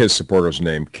of his supporters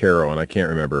named Carol, and I can't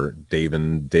remember,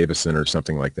 Davison or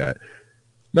something like that.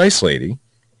 Nice lady,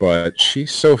 but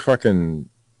she's so fucking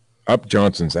up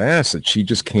Johnson's ass that she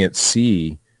just can't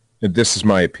see, and this is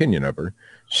my opinion of her,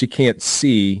 she can't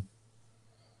see,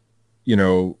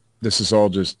 this is all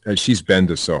just, she's been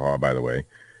to Soha, by the way.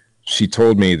 She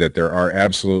told me that there are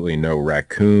absolutely no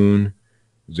raccoon,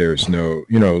 there's no,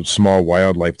 small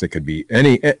wildlife that could be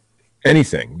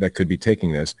anything that could be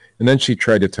taking this. And then she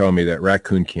tried to tell me that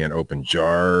raccoon can't open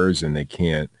jars and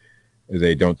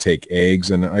they don't take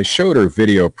eggs. And I showed her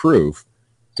video proof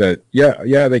that,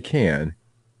 yeah, they can.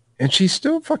 And she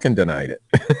still fucking denied it.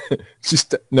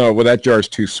 That jar's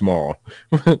too small.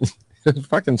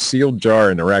 Fucking sealed jar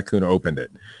and the raccoon opened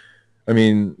it. I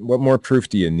mean, what more proof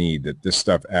do you need that this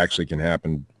stuff actually can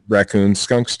happen? Raccoons,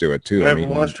 skunks do it too. I've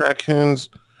watched raccoons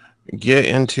get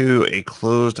into a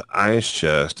closed ice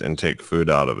chest and take food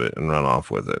out of it and run off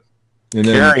with it. And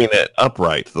carrying it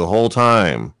upright the whole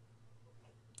time.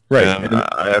 Right. And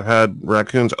I've had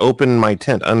raccoons open my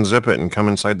tent, unzip it, and come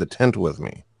inside the tent with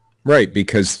me. Right,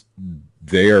 because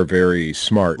they are very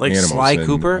smart like animals. Sly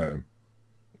Cooper?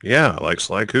 Yeah, like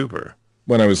Sly Cooper.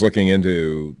 When I was looking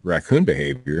into raccoon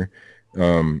behavior,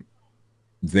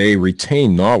 they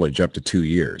retain knowledge up to 2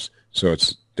 years. So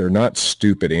they're not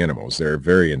stupid animals. They're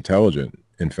very intelligent,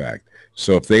 in fact.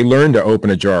 So if they learn to open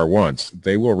a jar once,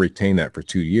 they will retain that for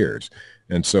 2 years.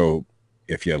 And so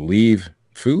if you leave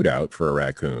food out for a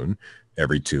raccoon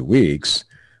every 2 weeks,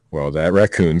 well, that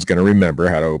raccoon's going to remember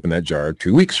how to open that jar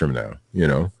 2 weeks from now,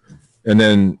 And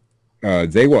then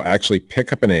they will actually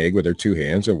pick up an egg with their 2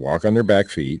 hands and walk on their back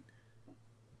feet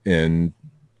and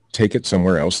take it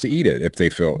somewhere else to eat it if they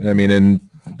feel. I mean, in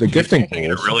the gifting I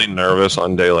get really nervous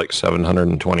on day like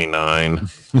 729.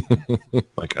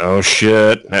 Like, oh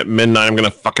shit! At midnight, I'm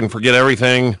gonna fucking forget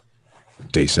everything.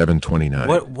 Day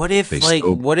 729. What if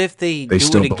they do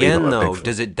it again though?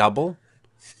 Does it double?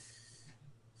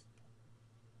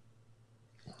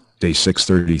 Day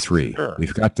 633. Sure.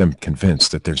 We've got them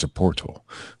convinced that there's a portal.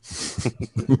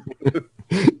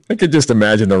 I could just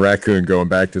imagine the raccoon going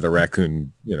back to the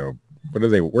raccoon. Where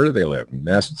do they live?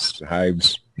 Nests,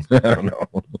 hives. I don't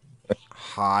know.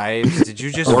 Hives? Did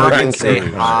you just fucking say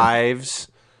hives?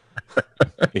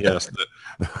 Yes,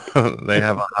 they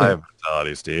have a hive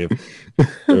mentality, Steve.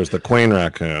 There's the queen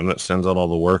raccoon that sends out all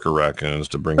the worker raccoons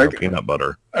to bring her peanut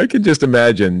butter. I could just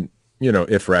imagine,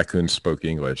 if raccoons spoke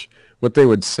English, what they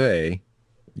would say.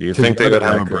 Do you think they would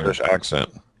have a British accent?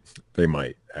 They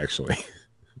might, actually.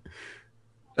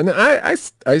 And I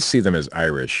see them as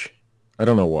Irish. I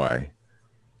don't know why.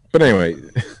 But anyway,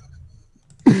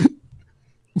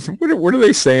 what are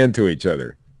they saying to each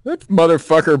other? That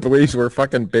motherfucker believes we're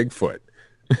fucking Bigfoot.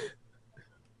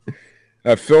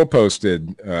 Phil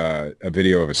posted a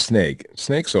video of a snake.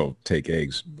 Snakes will take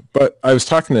eggs. But I was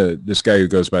talking to this guy who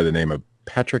goes by the name of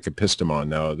Patrick Epistemon.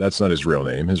 Now, that's not his real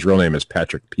name. His real name is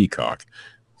Patrick Peacock.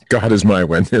 God is my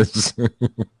witness.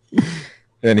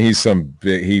 And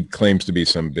he claims to be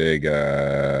some big,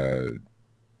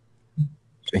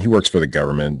 he works for the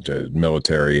government,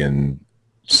 military, and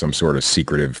some sort of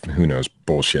secretive, who knows,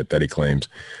 bullshit that he claims.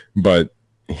 But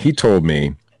he told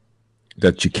me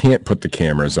that you can't put the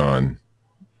cameras on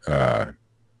the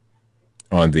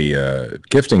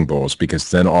gifting bowls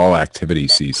because then all activity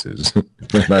ceases.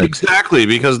 Exactly,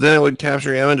 because then it would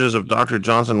capture images of Dr.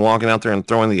 Johnson walking out there and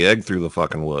throwing the egg through the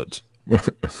fucking woods.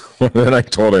 Then I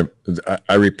told him,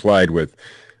 I replied with,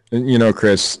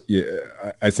 Chris,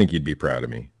 I think you'd be proud of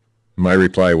me. My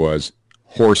reply was,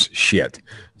 horse shit.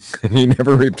 And he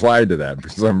never replied to that for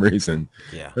some reason.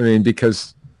 Yeah. I mean,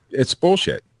 because it's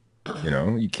bullshit.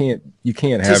 You can't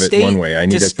have it one way.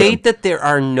 To state that there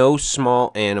are no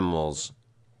small animals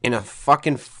in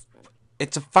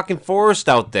it's a fucking forest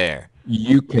out there.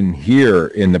 You can hear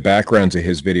in the backgrounds of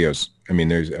his videos, I mean,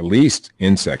 there's at least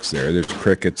insects there. There's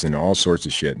crickets and all sorts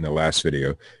of shit in the last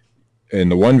video. In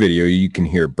the one video, you can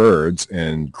hear birds,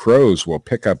 and crows will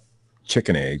pick up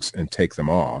chicken eggs and take them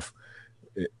off.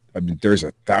 I mean, there's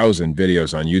 1,000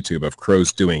 videos on YouTube of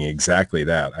crows doing exactly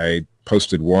that. I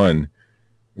posted one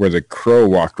where the crow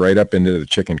walked right up into the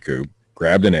chicken coop,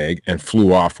 grabbed an egg, and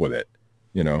flew off with it.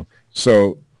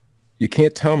 So you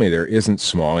can't tell me there isn't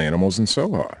small animals in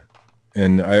Soha.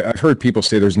 And I've heard people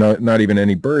say there's not even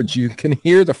any birds. You can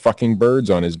hear the fucking birds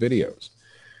on his videos.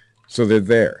 So they're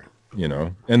there,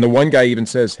 And the one guy even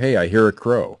says, hey, I hear a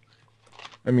crow.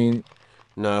 I mean...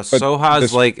 No,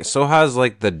 Soha's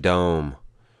like the dome.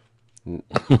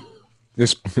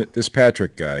 This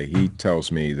Patrick guy, he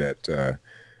tells me that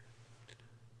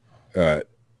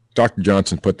Dr.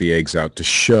 Johnson put the eggs out to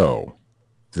show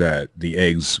that the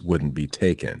eggs wouldn't be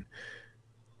taken.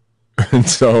 And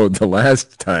so the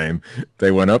last time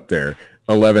they went up there,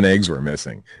 11 eggs were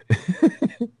missing.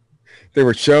 They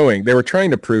were trying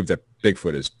to prove that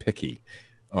Bigfoot is picky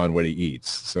on what he eats.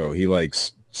 So he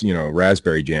likes,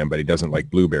 raspberry jam, but he doesn't like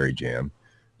blueberry jam.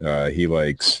 He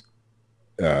likes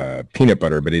peanut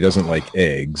butter, but he doesn't like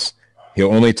eggs.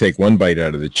 He'll only take one bite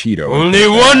out of the Cheeto. Only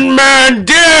one man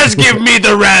dares give me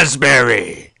the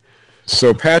raspberry.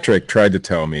 So Patrick tried to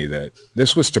tell me that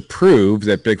this was to prove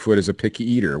that Bigfoot is a picky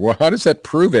eater. Well, how does that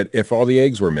prove it if all the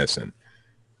eggs were missing?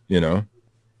 I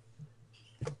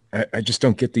just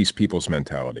don't get these people's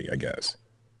mentality, I guess.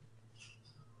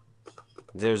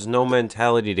 There's no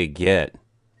mentality to get.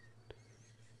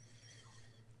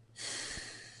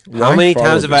 How many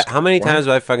times have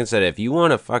I fucking said it? If you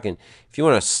want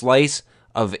a slice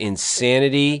of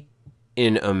insanity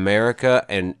in America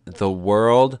and the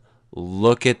world,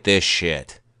 look at this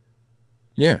shit.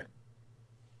 Yeah.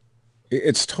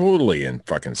 It's totally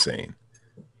fucking insane.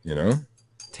 You know?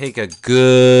 Take a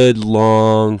good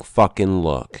long fucking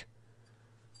look.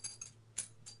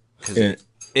 And,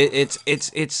 It's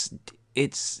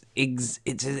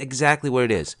exactly what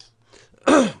it is.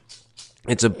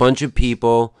 It's a bunch of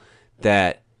people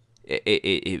that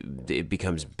it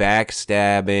becomes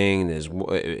backstabbing.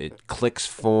 It clicks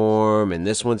form, and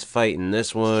this one's fighting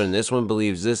this one, and this one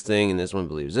believes this thing, and this one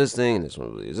believes this thing, and this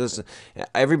one believes this thing.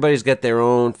 Everybody's got their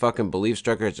own fucking belief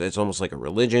structure. It's almost like a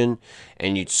religion,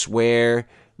 and you'd swear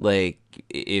like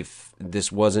if this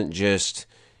wasn't just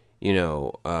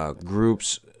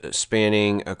groups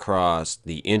spanning across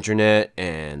the internet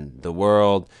and the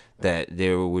world, that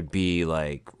there would be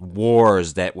like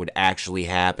wars that would actually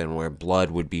happen where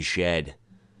blood would be shed.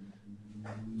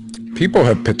 people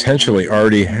have potentially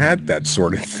already had that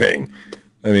sort of thing.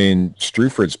 I mean,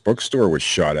 Struford's bookstore was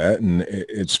shot at, and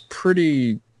it's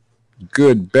pretty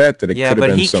good bet that it could have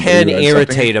been somebody. Yeah, but he can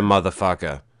irritate a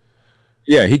motherfucker.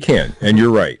 Yeah, he can, and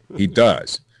you're right. He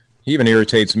does. He even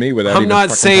irritates me without I'm even not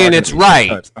fucking saying talking it's to me right.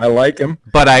 sometimes. I like him.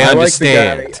 But I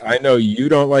understand. Like the guy. I know you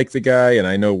don't like the guy, and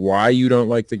I know why you don't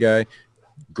like the guy.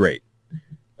 Great.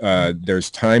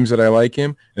 There's times that I like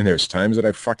him, and there's times that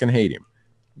I fucking hate him.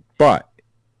 But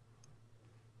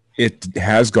it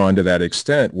has gone to that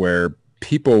extent where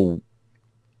people,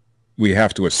 we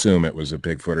have to assume it was a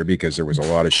Bigfooter because there was a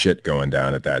lot of shit going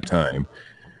down at that time,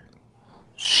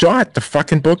 shot the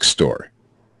fucking bookstore.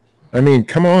 I mean,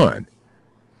 come on.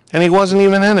 And he wasn't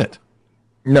even in it.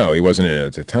 No, he wasn't in it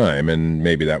at the time, and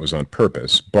maybe that was on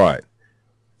purpose, but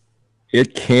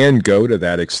it can go to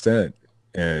that extent,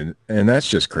 and that's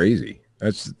just crazy.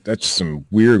 That's some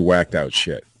weird, whacked out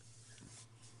shit.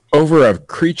 Over a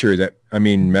creature that, I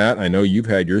mean, Matt, I know you've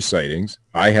had your sightings.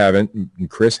 I haven't, and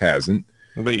Chris hasn't.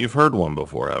 But you've heard one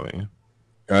before, haven't you?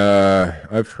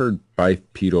 I've heard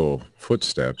bipedal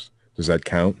footsteps. Does that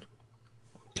count?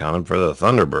 Counted for the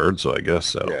Thunderbird, so I guess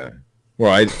so. Yeah.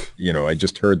 Well, I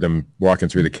just heard them walking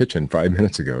through the kitchen 5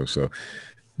 minutes ago, so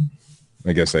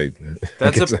I guess I've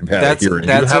had a hearing. You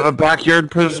have a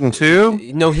backyard person too?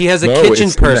 No, he has a No, kitchen it's in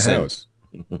the person. house.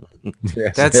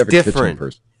 Yes, That's I have a kitchen different.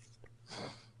 person.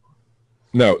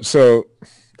 No, so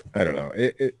I don't know.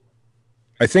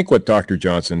 I think what Dr.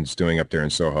 Johnson's doing up there in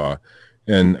Soha,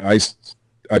 and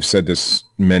I've said this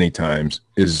many times,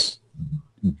 is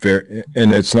very,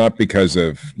 and it's not because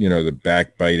of the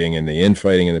backbiting and the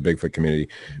infighting in the Bigfoot community,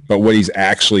 but what he's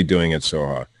actually doing at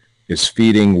Soha is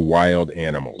feeding wild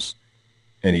animals,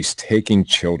 and he's taking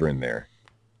children there,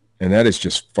 and that is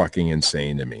just fucking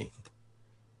insane to me.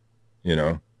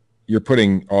 You're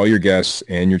putting all your guests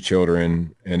and your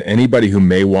children and anybody who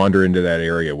may wander into that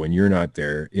area when you're not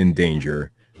there in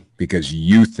danger because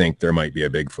you think there might be a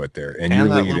Bigfoot there, and you're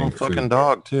that leaving little fucking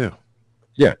dog too.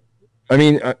 Yeah. I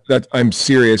mean, I'm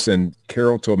serious, and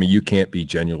Carol told me you can't be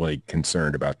genuinely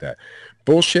concerned about that.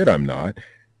 Bullshit, I'm not.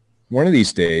 One of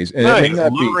these days, and it may he's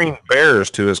not luring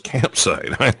bears to his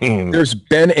campsite. I mean, there's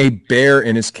been a bear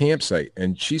in his campsite,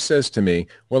 and she says to me,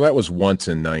 well, that was once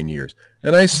in 9 years.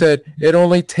 And I said, it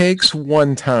only takes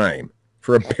one time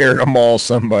for a bear to maul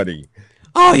somebody.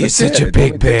 Oh, you're such a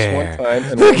big bear.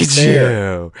 Look at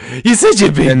you. You're such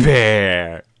a big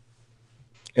bear.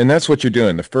 And that's what you're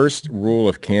doing. The first rule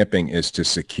of camping is to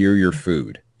secure your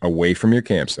food away from your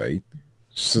campsite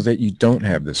so that you don't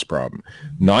have this problem.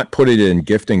 Not put it in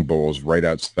gifting bowls right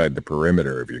outside the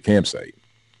perimeter of your campsite.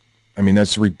 I mean,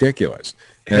 that's ridiculous.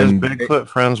 His Bigfoot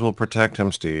friends will protect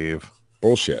him, Steve.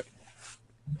 Bullshit.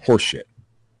 Horseshit.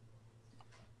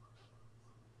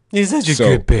 He's such a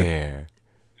good bear.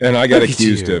 And I got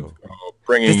accused of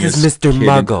bringing this his is Mr. kid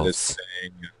Muggles. into this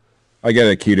thing. I got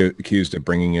accused of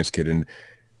bringing his kid in.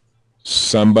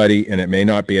 Somebody, and it may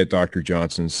not be at Dr.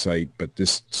 Johnson's site, but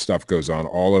this stuff goes on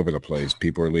all over the place.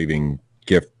 People are leaving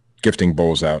gifting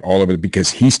bowls out all over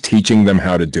because he's teaching them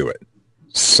how to do it.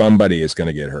 Somebody is going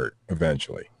to get hurt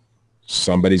eventually.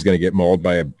 Somebody's going to get mauled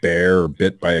by a bear or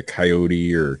bit by a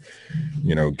coyote or,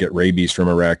 get rabies from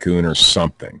a raccoon or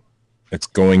something. It's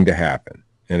going to happen.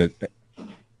 And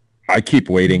I keep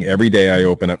waiting. Every day I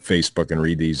open up Facebook and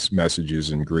read these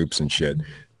messages and groups and shit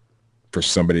for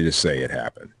somebody to say it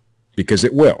happened. Because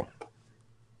it will.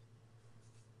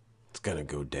 It's going to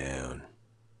go down.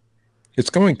 It's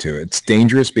going to. It's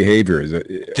dangerous behavior.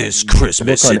 This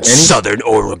Christmas in Southern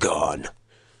Oregon.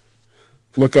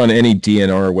 Look on any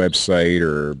DNR website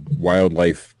or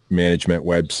wildlife management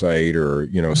website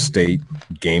or, state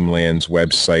game lands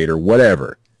website or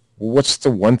whatever. What's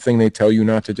the one thing they tell you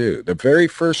not to do? The very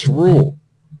first rule.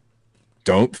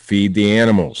 Don't feed the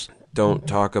animals. Don't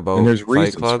talk about and there's Fight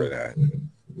reasons Club. for that.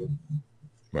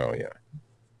 Well, yeah.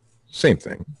 Same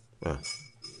thing. Yeah.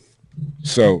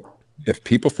 So if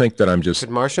people think that I'm just Could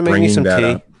Marsha make me some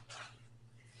tea?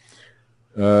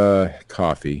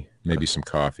 Coffee. Maybe some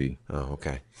coffee. Oh,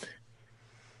 okay.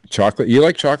 Chocolate. You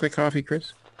like chocolate coffee,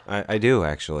 Chris? I do,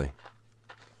 actually.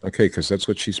 Okay, because that's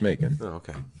what she's making. Oh,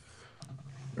 okay.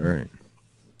 All right.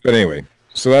 But anyway,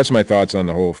 so that's my thoughts on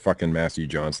the whole fucking Matthew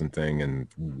Johnson thing and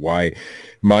why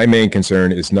my main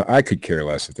concern is not, I could care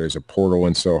less if there's a portal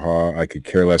in Soha. I could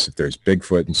care less if there's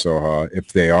Bigfoot in Soha.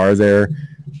 If they are there,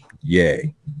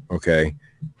 yay. Okay.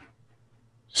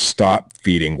 Stop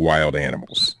feeding wild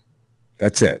animals.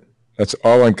 That's it. That's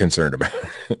all I'm concerned about.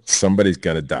 Somebody's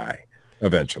going to die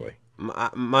eventually.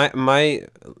 My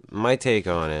take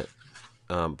on it,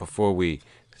 before we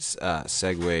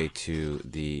segue to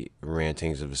the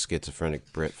rantings of a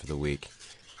schizophrenic Brit for the week,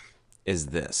 is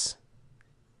this.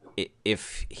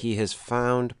 If he has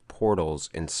found portals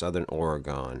in southern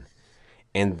Oregon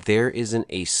and there isn't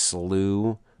a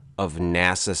slew of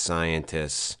NASA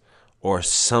scientists or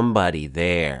somebody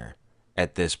there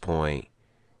at this point,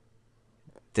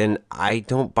 then I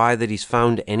don't buy that he's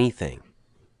found anything.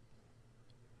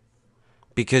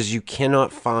 Because you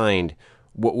cannot find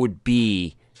what would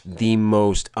be the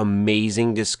most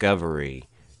amazing discovery,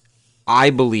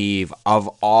 I believe, of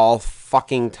all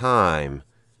fucking time,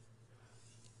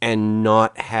 and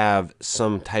not have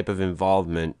some type of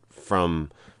involvement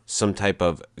from some type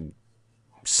of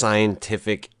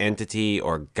scientific entity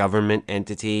or government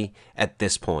entity at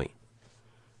this point.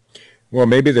 Well,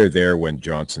 maybe they're there when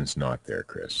Johnson's not there,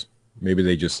 Chris. Maybe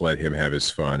they just let him have his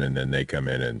fun and then they come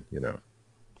in and, you know.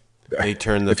 They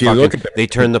turn they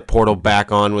turn the portal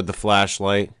back on with the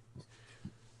flashlight.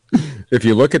 If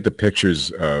you look at the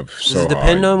pictures of Does it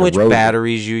depend on which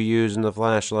batteries you use in the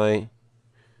flashlight?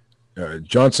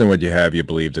 Johnson would have you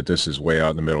believe that this is way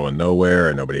out in the middle of nowhere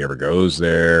and nobody ever goes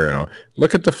there. You know,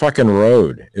 look at the fucking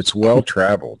road. It's well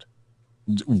traveled.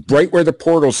 Right where the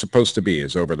portal's supposed to be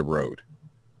is over the road.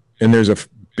 And there's a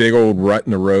big old rut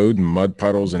in the road and mud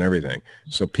puddles and everything.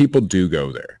 So people do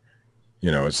go there.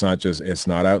 You know, it's not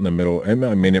out in the middle. I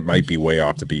mean, it might be way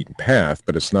off the beaten path,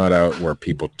 but it's not out where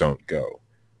people don't go.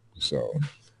 So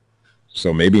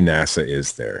maybe NASA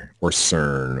is there, or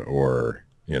CERN, or,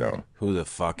 you know. Who the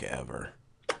fuck ever.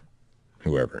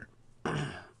 Whoever.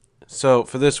 So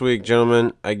for this week,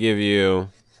 gentlemen, I give you,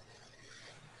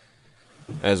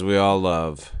 as we all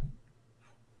love,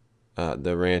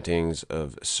 the rantings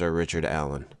of Sir Richard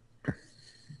Allen.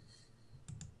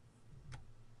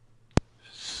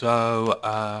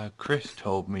 So, Chris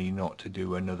told me not to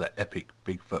do another epic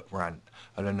Bigfoot rant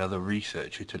at another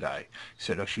researcher today. He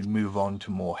said I should move on to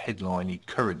more headliney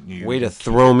current news. Way to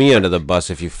throw me under the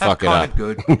bus if you fuck it up. That's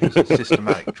kind of good, because the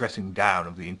systematic dressing down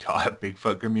of the entire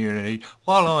Bigfoot community,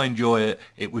 while I enjoy it,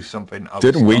 it was something I was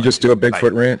Didn't we just do a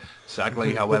Bigfoot rant?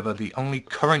 Sadly, however, the only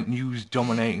current news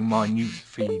dominating my news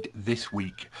feed this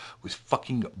week was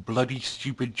fucking bloody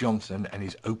stupid Johnson and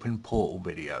his open portal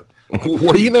video.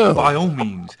 What do you know? By all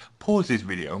means, pause this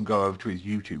video and go over to his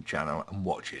YouTube channel and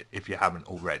watch it if you haven't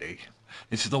already.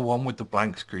 This is the one with the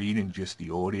blank screen and just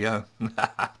the audio.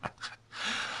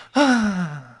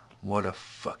 What a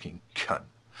fucking cunt.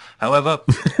 However,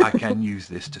 I can use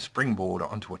this to springboard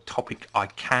onto a topic I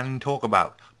can talk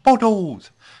about.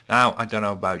 Portals! Now, I don't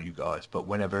know about you guys, but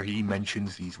whenever he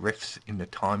mentions these rifts in the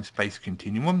time-space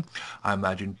continuum, I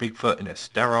imagine Bigfoot in a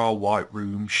sterile white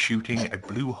room shooting a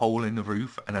blue hole in the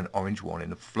roof and an orange one in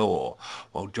the floor,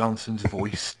 while Johnson's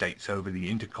voice states over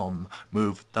the intercom,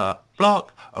 "Move the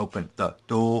block, open the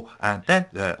door, and then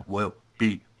there will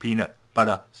be peanut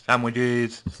butter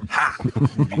sandwiches." Ha!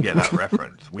 If you get that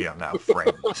reference, we are now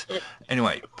friends.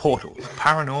 Anyway, portals,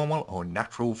 paranormal or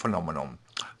natural phenomenon?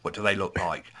 What do they look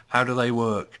like? How do they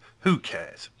work? Who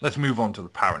cares? Let's move on to the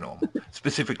paranormal,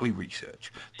 specifically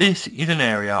research. This is an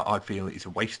area I feel is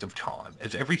a waste of time,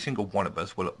 as every single one of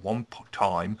us will at one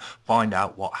time find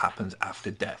out what happens after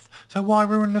death. So why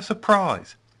ruin the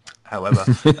surprise? However,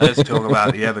 let's talk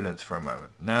about the evidence for a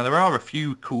moment. Now, there are a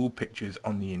few cool pictures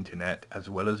on the internet, as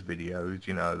well as videos,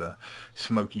 you know, the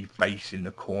smoky face in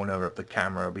the corner of the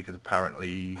camera, because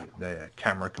apparently the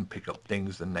camera can pick up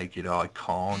things the naked eye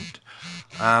can't.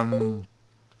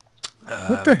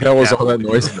 What the hell is all that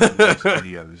noise?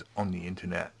 Videos on the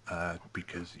internet,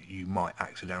 because you might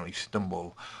accidentally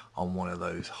stumble on one of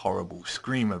those horrible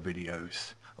screamer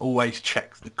videos. Always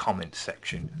check the comment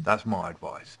section. That's my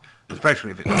advice, especially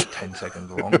if it's like 10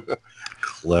 seconds long.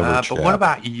 Clever but what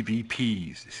about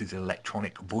EVPs? This is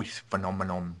electronic voice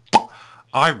phenomenon.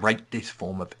 I rate this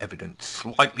form of evidence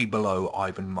slightly below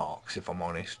Ivan Marks, if I'm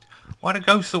honest. Why do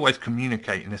ghosts always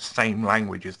communicate in the same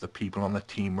language as the people on the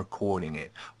team recording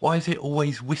it? Why is it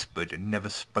always whispered and never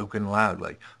spoken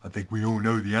loudly? I think we all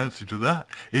know the answer to that.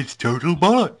 It's total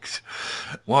bollocks.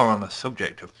 While on the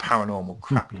subject of paranormal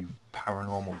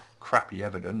crappy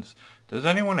evidence, does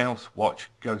anyone else watch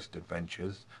Ghost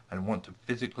Adventures and want to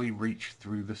physically reach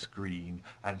through the screen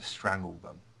and strangle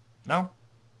them? No?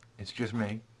 It's just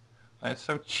me. It's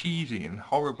so cheesy and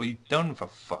horribly done, for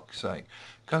fuck's sake.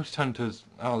 Ghost Hunters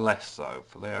are less so,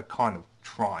 for they are kind of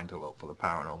trying to look for the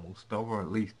paranormal stuff, or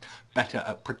at least better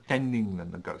at pretending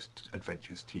than the Ghost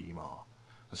Adventures team are.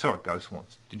 I saw a ghost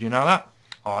once. Did you know that?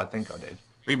 Oh, I think I did.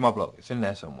 Read my blog. It's in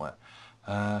there somewhere.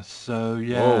 So,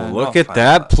 yeah. Oh, look at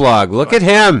that plug. Look at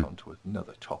him. On to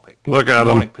another topic. Look at him.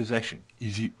 Demonic possession.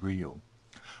 Is it real?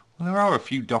 Well, there are a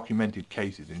few documented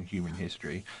cases in human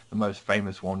history, the most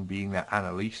famous one being that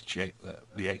Annalise chick that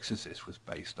The Exorcist was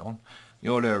based on.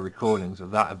 The audio recordings of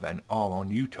that event are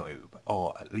on YouTube,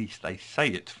 or at least they say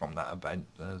it's from that event.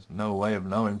 There's no way of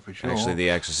knowing for sure. Actually, The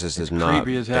Exorcist is It's not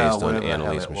creepy as based hell, on whatever the hell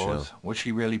Annalise it Michelle. was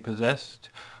she really possessed?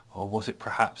 Or was it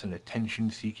perhaps an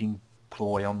attention-seeking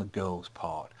ploy on the girl's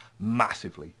part?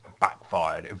 Massively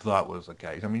backfired if that was the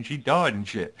case. I mean, she died and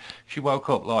shit. She woke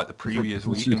up like the previous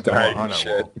week and thought, I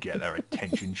know what, get her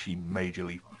attention. She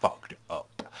majorly fucked up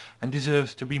and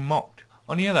deserves to be mocked.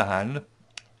 On the other hand,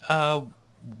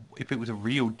 if it was a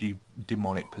real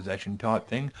demonic possession type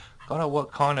thing, gotta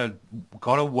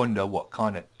wonder what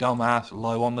kind of dumbass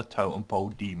low on the totem pole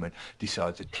demon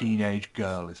decides a teenage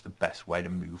girl is the best way to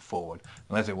move forward.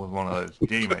 Unless it was one of those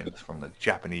demons from the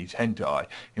Japanese hentai,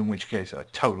 in which case I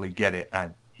totally get it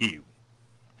and ew.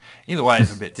 Either way,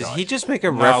 it's a bit. Did dicey. he just make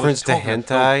a reference to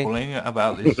hentai?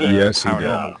 About this Yes, he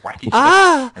paranormal wacky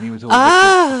stuff, and he was all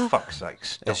for fuck's sake.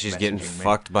 And she's getting messaging me.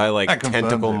 fucked by like That confirms it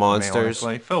tentacle for me, monsters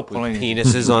honestly. Phil with Pulley-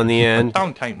 penises on the end.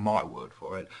 Don't take my word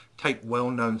for it. Take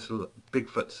well-known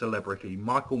Bigfoot celebrity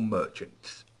Michael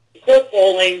Merchant. Bigfoot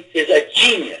Bowling is a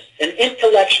genius, an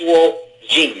intellectual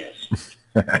genius.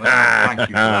 Well, thank you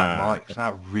for that, Mike.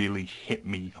 That really hit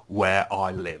me where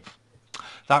I live.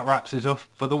 That wraps it up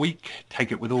for the week.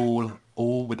 Take it with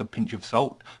all with a pinch of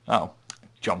salt. Oh,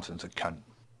 Johnson's a cunt.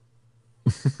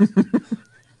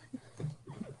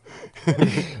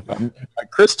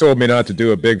 Chris told me not to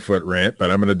do a Bigfoot rant,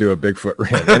 but I'm going to do a Bigfoot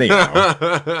rant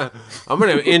anyhow. I'm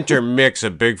going to intermix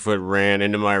a Bigfoot rant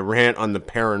into my rant on the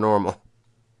paranormal.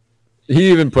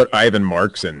 He even put Ivan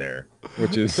Marks in there,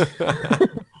 which is,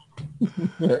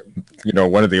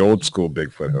 one of the old school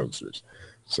Bigfoot hoaxers.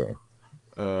 So,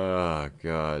 oh,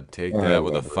 God. Take that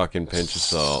with a fucking pinch of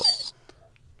salt.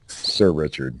 Sir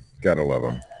Richard. Gotta love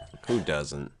him. Who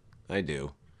doesn't? I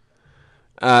do.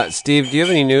 Steve, do you have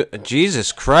any new...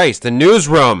 Jesus Christ, the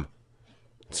newsroom.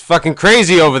 It's fucking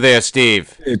crazy over there,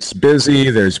 Steve. It's busy.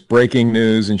 There's breaking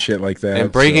news and shit like that.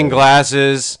 And breaking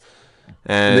glasses.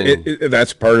 And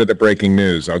that's part of the breaking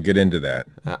news. I'll get into that.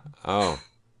 Oh.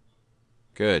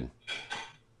 Good.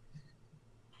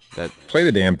 Play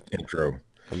the damn intro.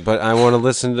 But I want to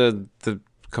listen to the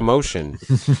commotion.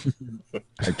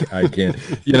 I can't.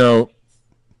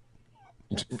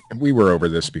 We were over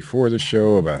this before the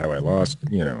show about how I lost,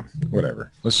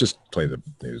 whatever. Let's just play the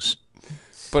news.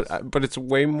 But it's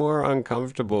way more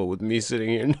uncomfortable with me sitting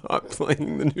here not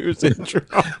playing the news intro.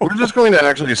 We're just going to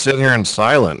actually sit here in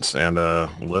silence and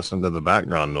listen to the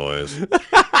background noise.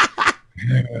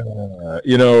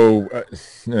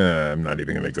 I'm not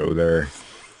even going to go there.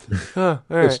 All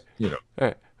right. Just, all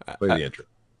right. Play the intro.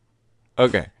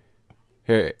 Okay.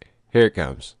 Here it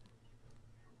comes.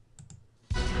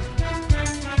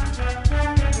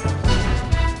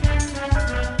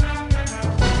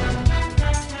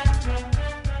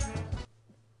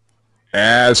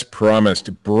 As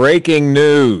promised, breaking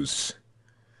news.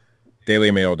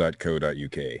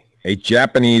 dailymail.co.uk. A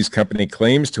Japanese company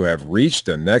claims to have reached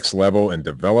the next level in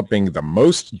developing the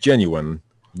most genuine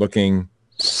looking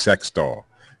sex doll,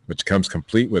 which comes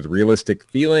complete with realistic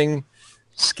feeling,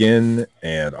 skin,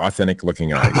 and authentic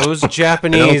looking eyes. Those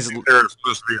Japanese... There's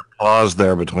supposed to be a pause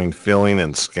there between feeling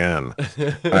and skin.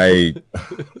 Yeah.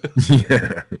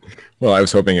 Well, I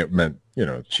was hoping it meant,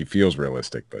 she feels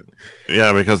realistic, but...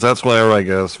 Yeah, because that's what I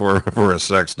guess for a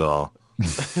sex doll.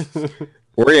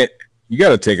 You got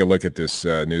to take a look at this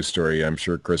news story. I'm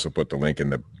sure Chris will put the link in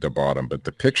the bottom, but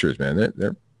the pictures, man,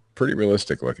 they're pretty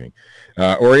realistic looking.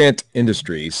 Orient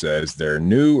Industry says their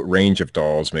new range of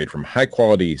dolls made from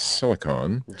high-quality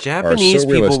silicone Japanese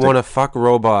people want to fuck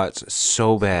robots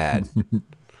so bad.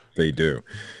 They do.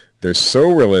 They're so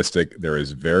realistic, there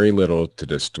is very little to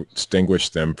distinguish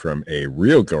them from a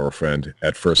real girlfriend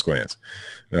at first glance.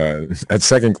 At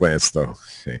second glance, though,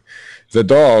 the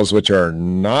dolls, which are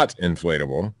not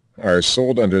inflatable, are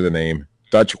sold under the name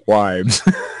Dutch Wives.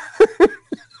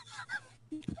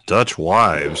 Dutch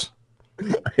Wives?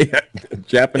 Yeah,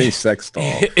 Japanese sex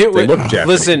doll.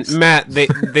 Listen, Matt,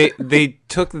 they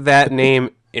took that name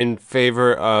in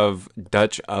favor of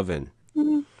Dutch oven.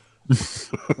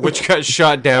 which got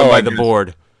shot down by the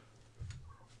board.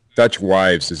 Dutch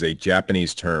wives is a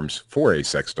Japanese term for a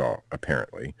sex doll,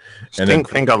 apparently. Stink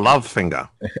finger, love finger.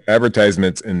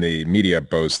 Advertisements in the media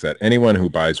boast that anyone who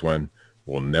buys one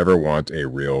will never want a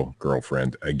real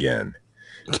girlfriend again.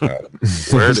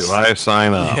 Where do I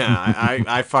sign up? Yeah,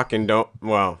 I fucking don't.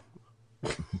 Well,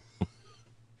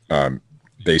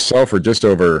 they sell for just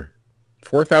over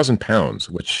 4,000 pounds,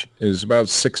 which is about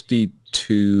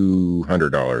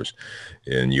 $6,200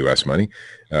 in U.S. money.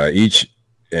 Each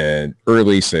and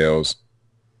early sales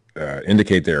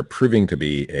indicate they're proving to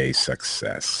be a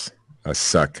success. A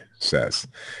success.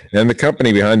 And the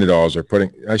company behind the dolls are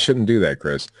putting... I shouldn't do that,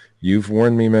 Chris. You've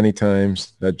warned me many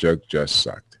times. That joke just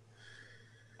sucked.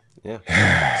 Yeah.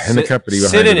 And the company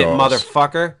behind sit the in it, dolls...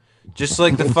 motherfucker. Just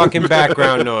like the fucking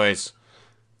background noise.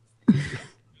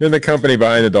 And the company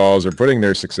behind the dolls are putting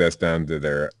their success down to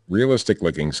their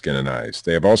realistic-looking skin and eyes.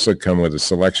 They have also come with a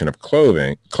selection of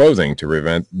clothing to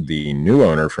prevent the new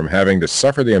owner from having to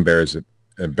suffer the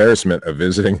embarrassment of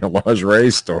visiting a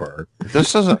lingerie store.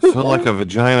 This doesn't feel like a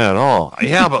vagina at all.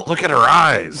 Yeah, but look at her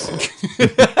eyes.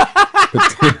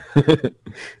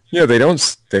 Yeah, they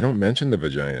don't mention the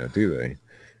vagina, do they?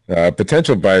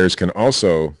 Potential buyers can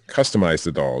also customize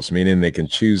the dolls, meaning they can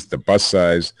choose the bust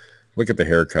size, look at the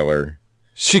hair color.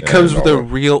 She comes with a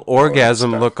real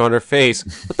orgasm look on her face.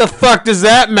 What the fuck does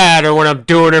that matter when I'm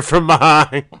doing it from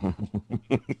behind?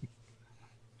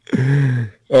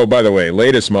 Oh, by the way,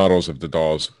 latest models of the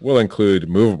dolls will include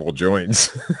movable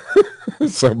joints.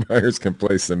 So buyers can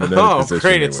place them in any position. Oh,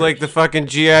 great. It's like the fucking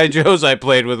G.I. Joes I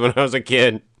played with when I was a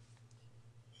kid.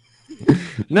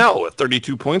 No, with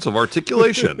 32 points of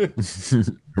articulation.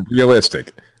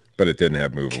 Realistic, but it didn't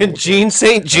have movable. Can Gene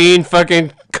St. Jean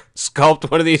fucking sculpt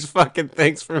one of these fucking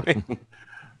things for me?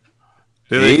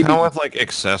 Do they come with like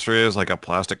accessories, like a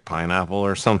plastic pineapple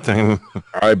or something?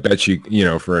 I bet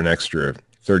you, for an extra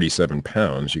 37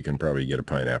 pounds, you can probably get a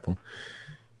pineapple.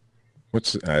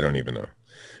 I don't even know.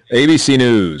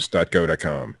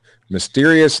 abcnews.go.com.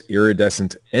 Mysterious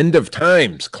iridescent end of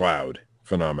times cloud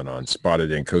phenomenon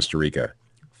spotted in Costa Rica.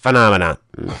 Phenomenon.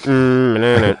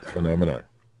 Phenomenon.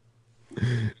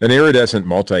 An iridescent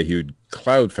multi-hued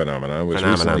cloud phenomenon was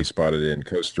recently spotted in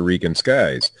Costa Rican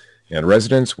skies, and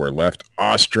residents were left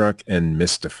awestruck and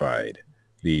mystified.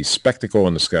 The spectacle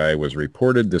in the sky was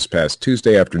reported this past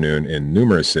Tuesday afternoon in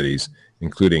numerous cities,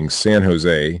 including San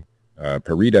Jose,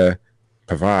 Parida,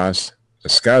 Pavas,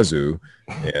 Escazú,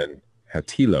 and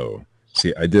Hatillo.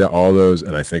 See, I did all those,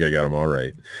 and I think I got them all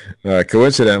right.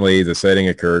 Coincidentally, the sighting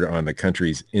occurred on the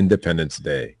country's Independence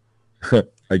Day.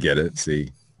 I get it. See,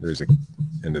 there's a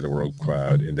end of the world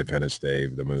cloud, Independence Day,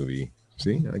 the movie.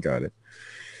 See, I got it.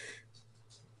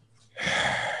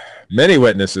 Many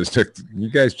witnesses took... You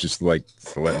guys just like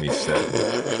to let me sit.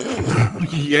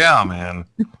 Yeah, man.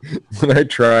 When I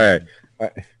try,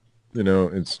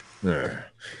 it's...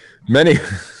 Many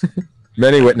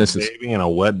witnesses... Baby in a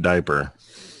wet diaper.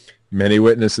 Many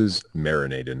witnesses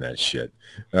marinate in that shit.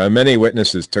 Many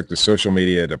witnesses took to social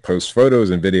media to post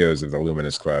photos and videos of the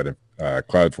luminous cloud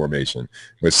formation,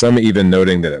 with some even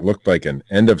noting that it looked like an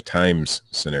end of times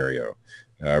scenario.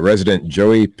 Resident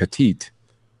Joey Pettit,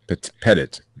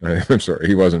 I'm sorry,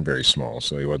 he wasn't very small,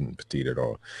 so he wasn't petite at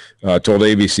all, told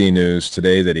ABC News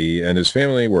today that he and his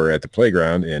family were at the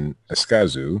playground in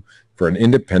Escazú for an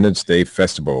Independence Day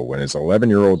festival when his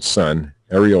 11-year-old son,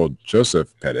 Ariel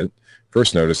Joseph Pettit,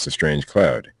 first noticed the strange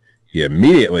cloud. He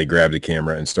immediately grabbed a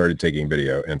camera and started taking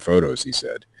video and photos, he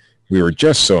said. We were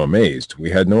just so amazed. We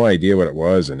had no idea what it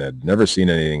was and had never seen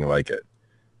anything like it.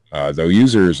 Though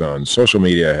users on social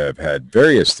media have had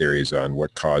various theories on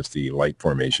what caused the light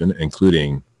formation,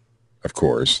 including, of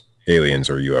course, aliens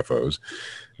or UFOs,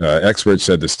 experts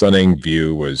said the stunning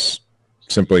view was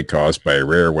simply caused by a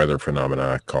rare weather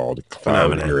phenomena called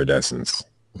cloud iridescence.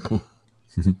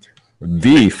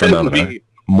 The phenomena...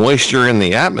 Moisture in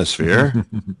the atmosphere.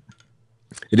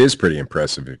 It is pretty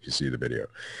impressive if you see the video.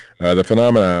 The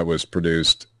phenomena was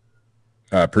produced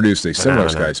a similar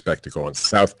sky spectacle in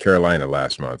South Carolina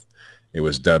last month. It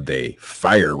was dubbed a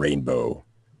fire rainbow.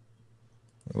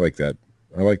 I like that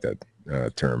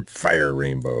term, fire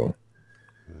rainbow.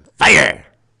 Fire!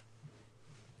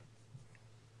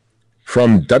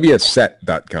 From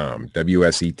WSET.com,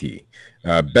 WSET,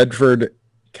 Bedford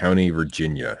County,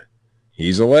 Virginia.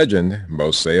 He's a legend,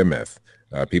 most say a myth.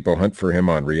 People hunt for him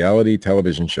on reality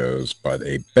television shows, but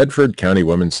a Bedford County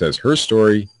woman says her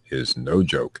story is no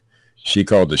joke. She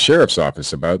called the sheriff's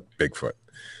office about Bigfoot.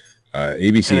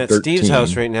 ABC and at 13. Steve's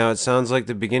house right now, it sounds like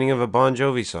the beginning of a Bon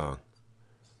Jovi song.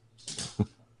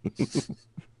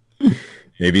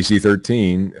 ABC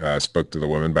 13 spoke to the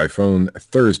woman by phone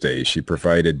Thursday. She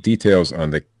provided details on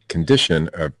the condition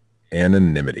of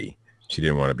anonymity. She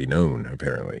didn't want to be known,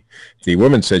 apparently. The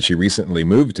woman said she recently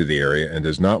moved to the area and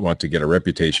does not want to get a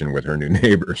reputation with her new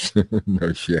neighbors.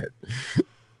 No shit.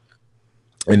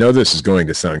 I know this is going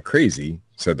to sound crazy,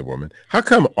 said the woman. How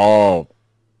come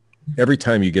every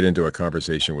time you get into a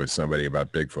conversation with somebody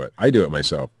about Bigfoot, I do it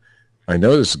myself. I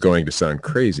know this is going to sound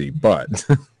crazy, but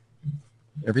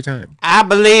every time. I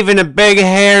believe in a big,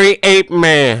 hairy ape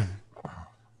man.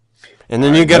 And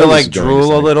then you got to like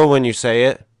drool a little when you say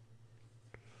it.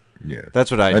 Yeah. That's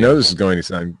what I do. I know this is going to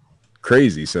sound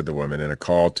crazy, said the woman in a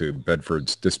call to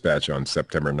Bedford's dispatch on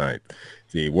September 9th.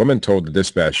 The woman told the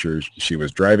dispatcher she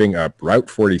was driving up Route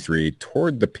 43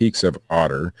 toward the peaks of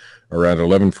Otter around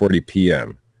 11:40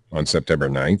 p.m. on September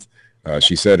 9th.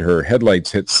 She said her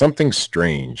headlights hit something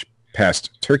strange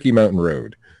past Turkey Mountain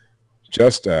Road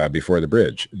just before the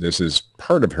bridge. This is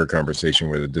part of her conversation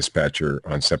with a dispatcher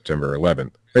on September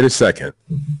 11th. Wait a second.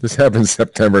 This happened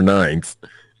September 9th.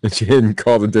 And she didn't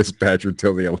call the dispatcher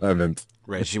till the 11th.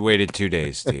 Right, she waited 2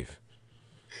 days, Steve.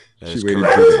 She waited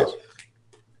 2 days.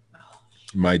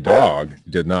 My dog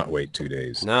did not wait 2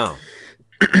 days. No.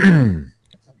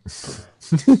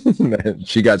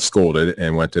 She got scolded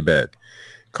and went to bed.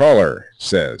 Caller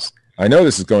says, I know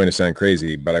this is going to sound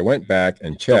crazy, but I went back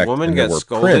and checked. The woman got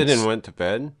scolded and went to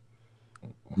bed?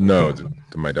 No,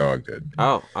 my dog did.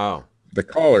 Oh. The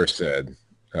caller said,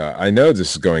 I know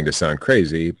this is going to sound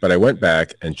crazy, but I went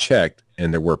back and checked,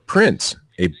 and there were prints,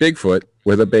 a Bigfoot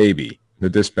with a baby. The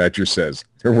dispatcher says,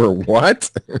 there were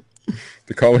what?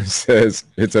 The caller says,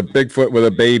 it's a Bigfoot with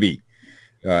a baby.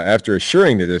 After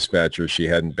assuring the dispatcher she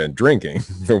hadn't been drinking,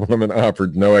 the woman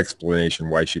offered no explanation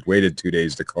why she'd waited 2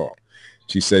 days to call.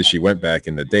 She says she went back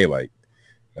in the daylight.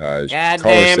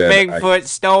 Goddamn Bigfoot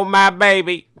stole my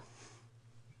baby.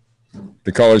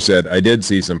 The caller said, I did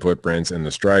see some footprints, and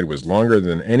the stride was longer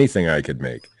than anything I could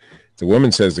make. The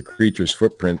woman says the creature's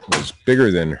footprint was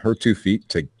bigger than her 2 feet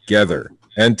together,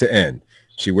 end to end.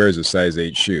 She wears a size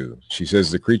 8 shoe. She says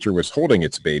the creature was holding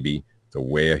its baby the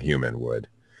way a human would.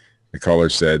 The caller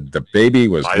said the baby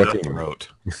was looking...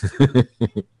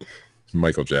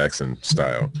 Michael Jackson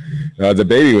style. The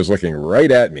baby was looking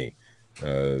right at me.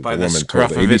 By the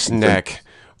scruff of its neck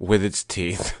with its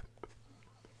teeth.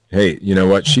 Hey, you know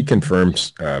what? She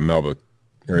confirms Melba,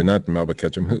 or not Melba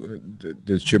Ketchum,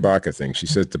 the Chewbacca thing. She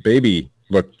says the baby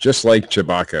looked just like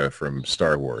Chewbacca from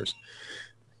Star Wars.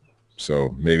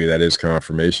 So maybe that is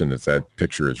confirmation that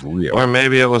picture is real. Or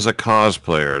maybe it was a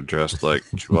cosplayer dressed like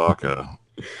Chewbacca.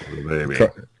 Maybe.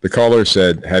 The caller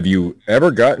said, have you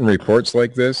ever gotten reports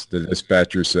like this? The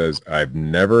dispatcher says, I've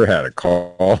never had a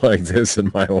call like this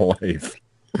in my life.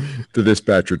 The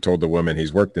dispatcher told the woman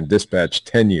he's worked in dispatch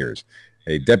 10 years.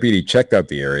 A deputy checked out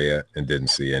the area and didn't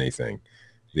see anything.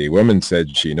 The woman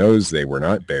said she knows they were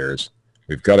not bears.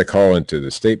 We've got to call into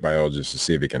the state biologist to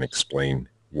see if he can explain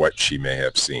what she may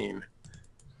have seen.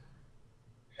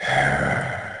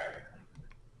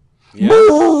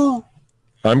 Yeah.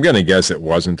 I'm going to guess it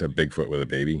wasn't a Bigfoot with a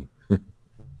baby.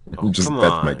 That's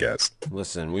my guess.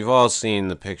 Listen, we've all seen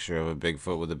the picture of a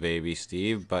Bigfoot with a baby,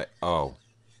 Steve, but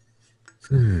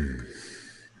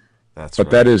That's right.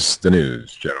 That is the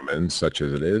news, gentlemen, such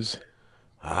as it is.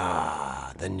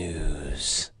 Ah, the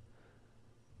news.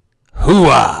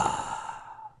 Hooah!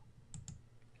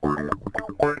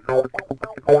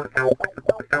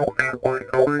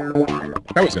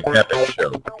 That was an epic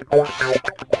show.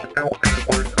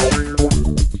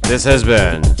 This has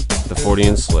been the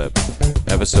Fortean Slip,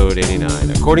 episode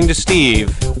 89. According to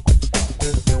Steve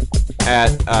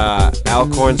at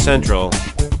Alcorn Central,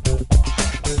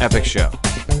 epic show.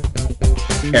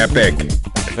 Epic.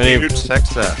 Huge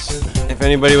success. If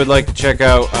anybody would like to check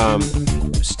out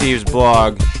Steve's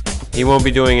blog, he won't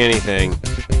be doing anything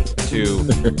to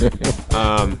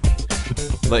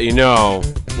let you know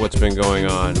what's been going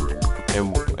on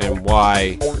and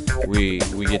why we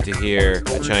get to hear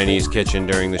a Chinese kitchen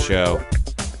during the show,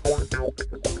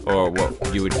 or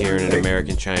what you would hear in an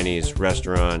American Chinese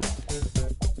restaurant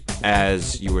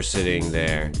as you were sitting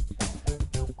there.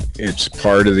 It's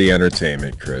part of the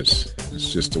entertainment, Chris.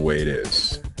 It's just the way it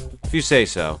is. If you say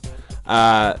so.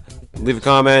 Leave a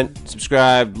comment,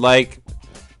 subscribe, like,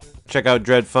 check out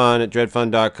Dred Funn at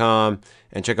dredfunn.com,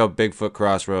 and check out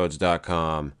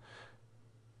bigfootcrossroads.com.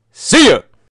 See ya!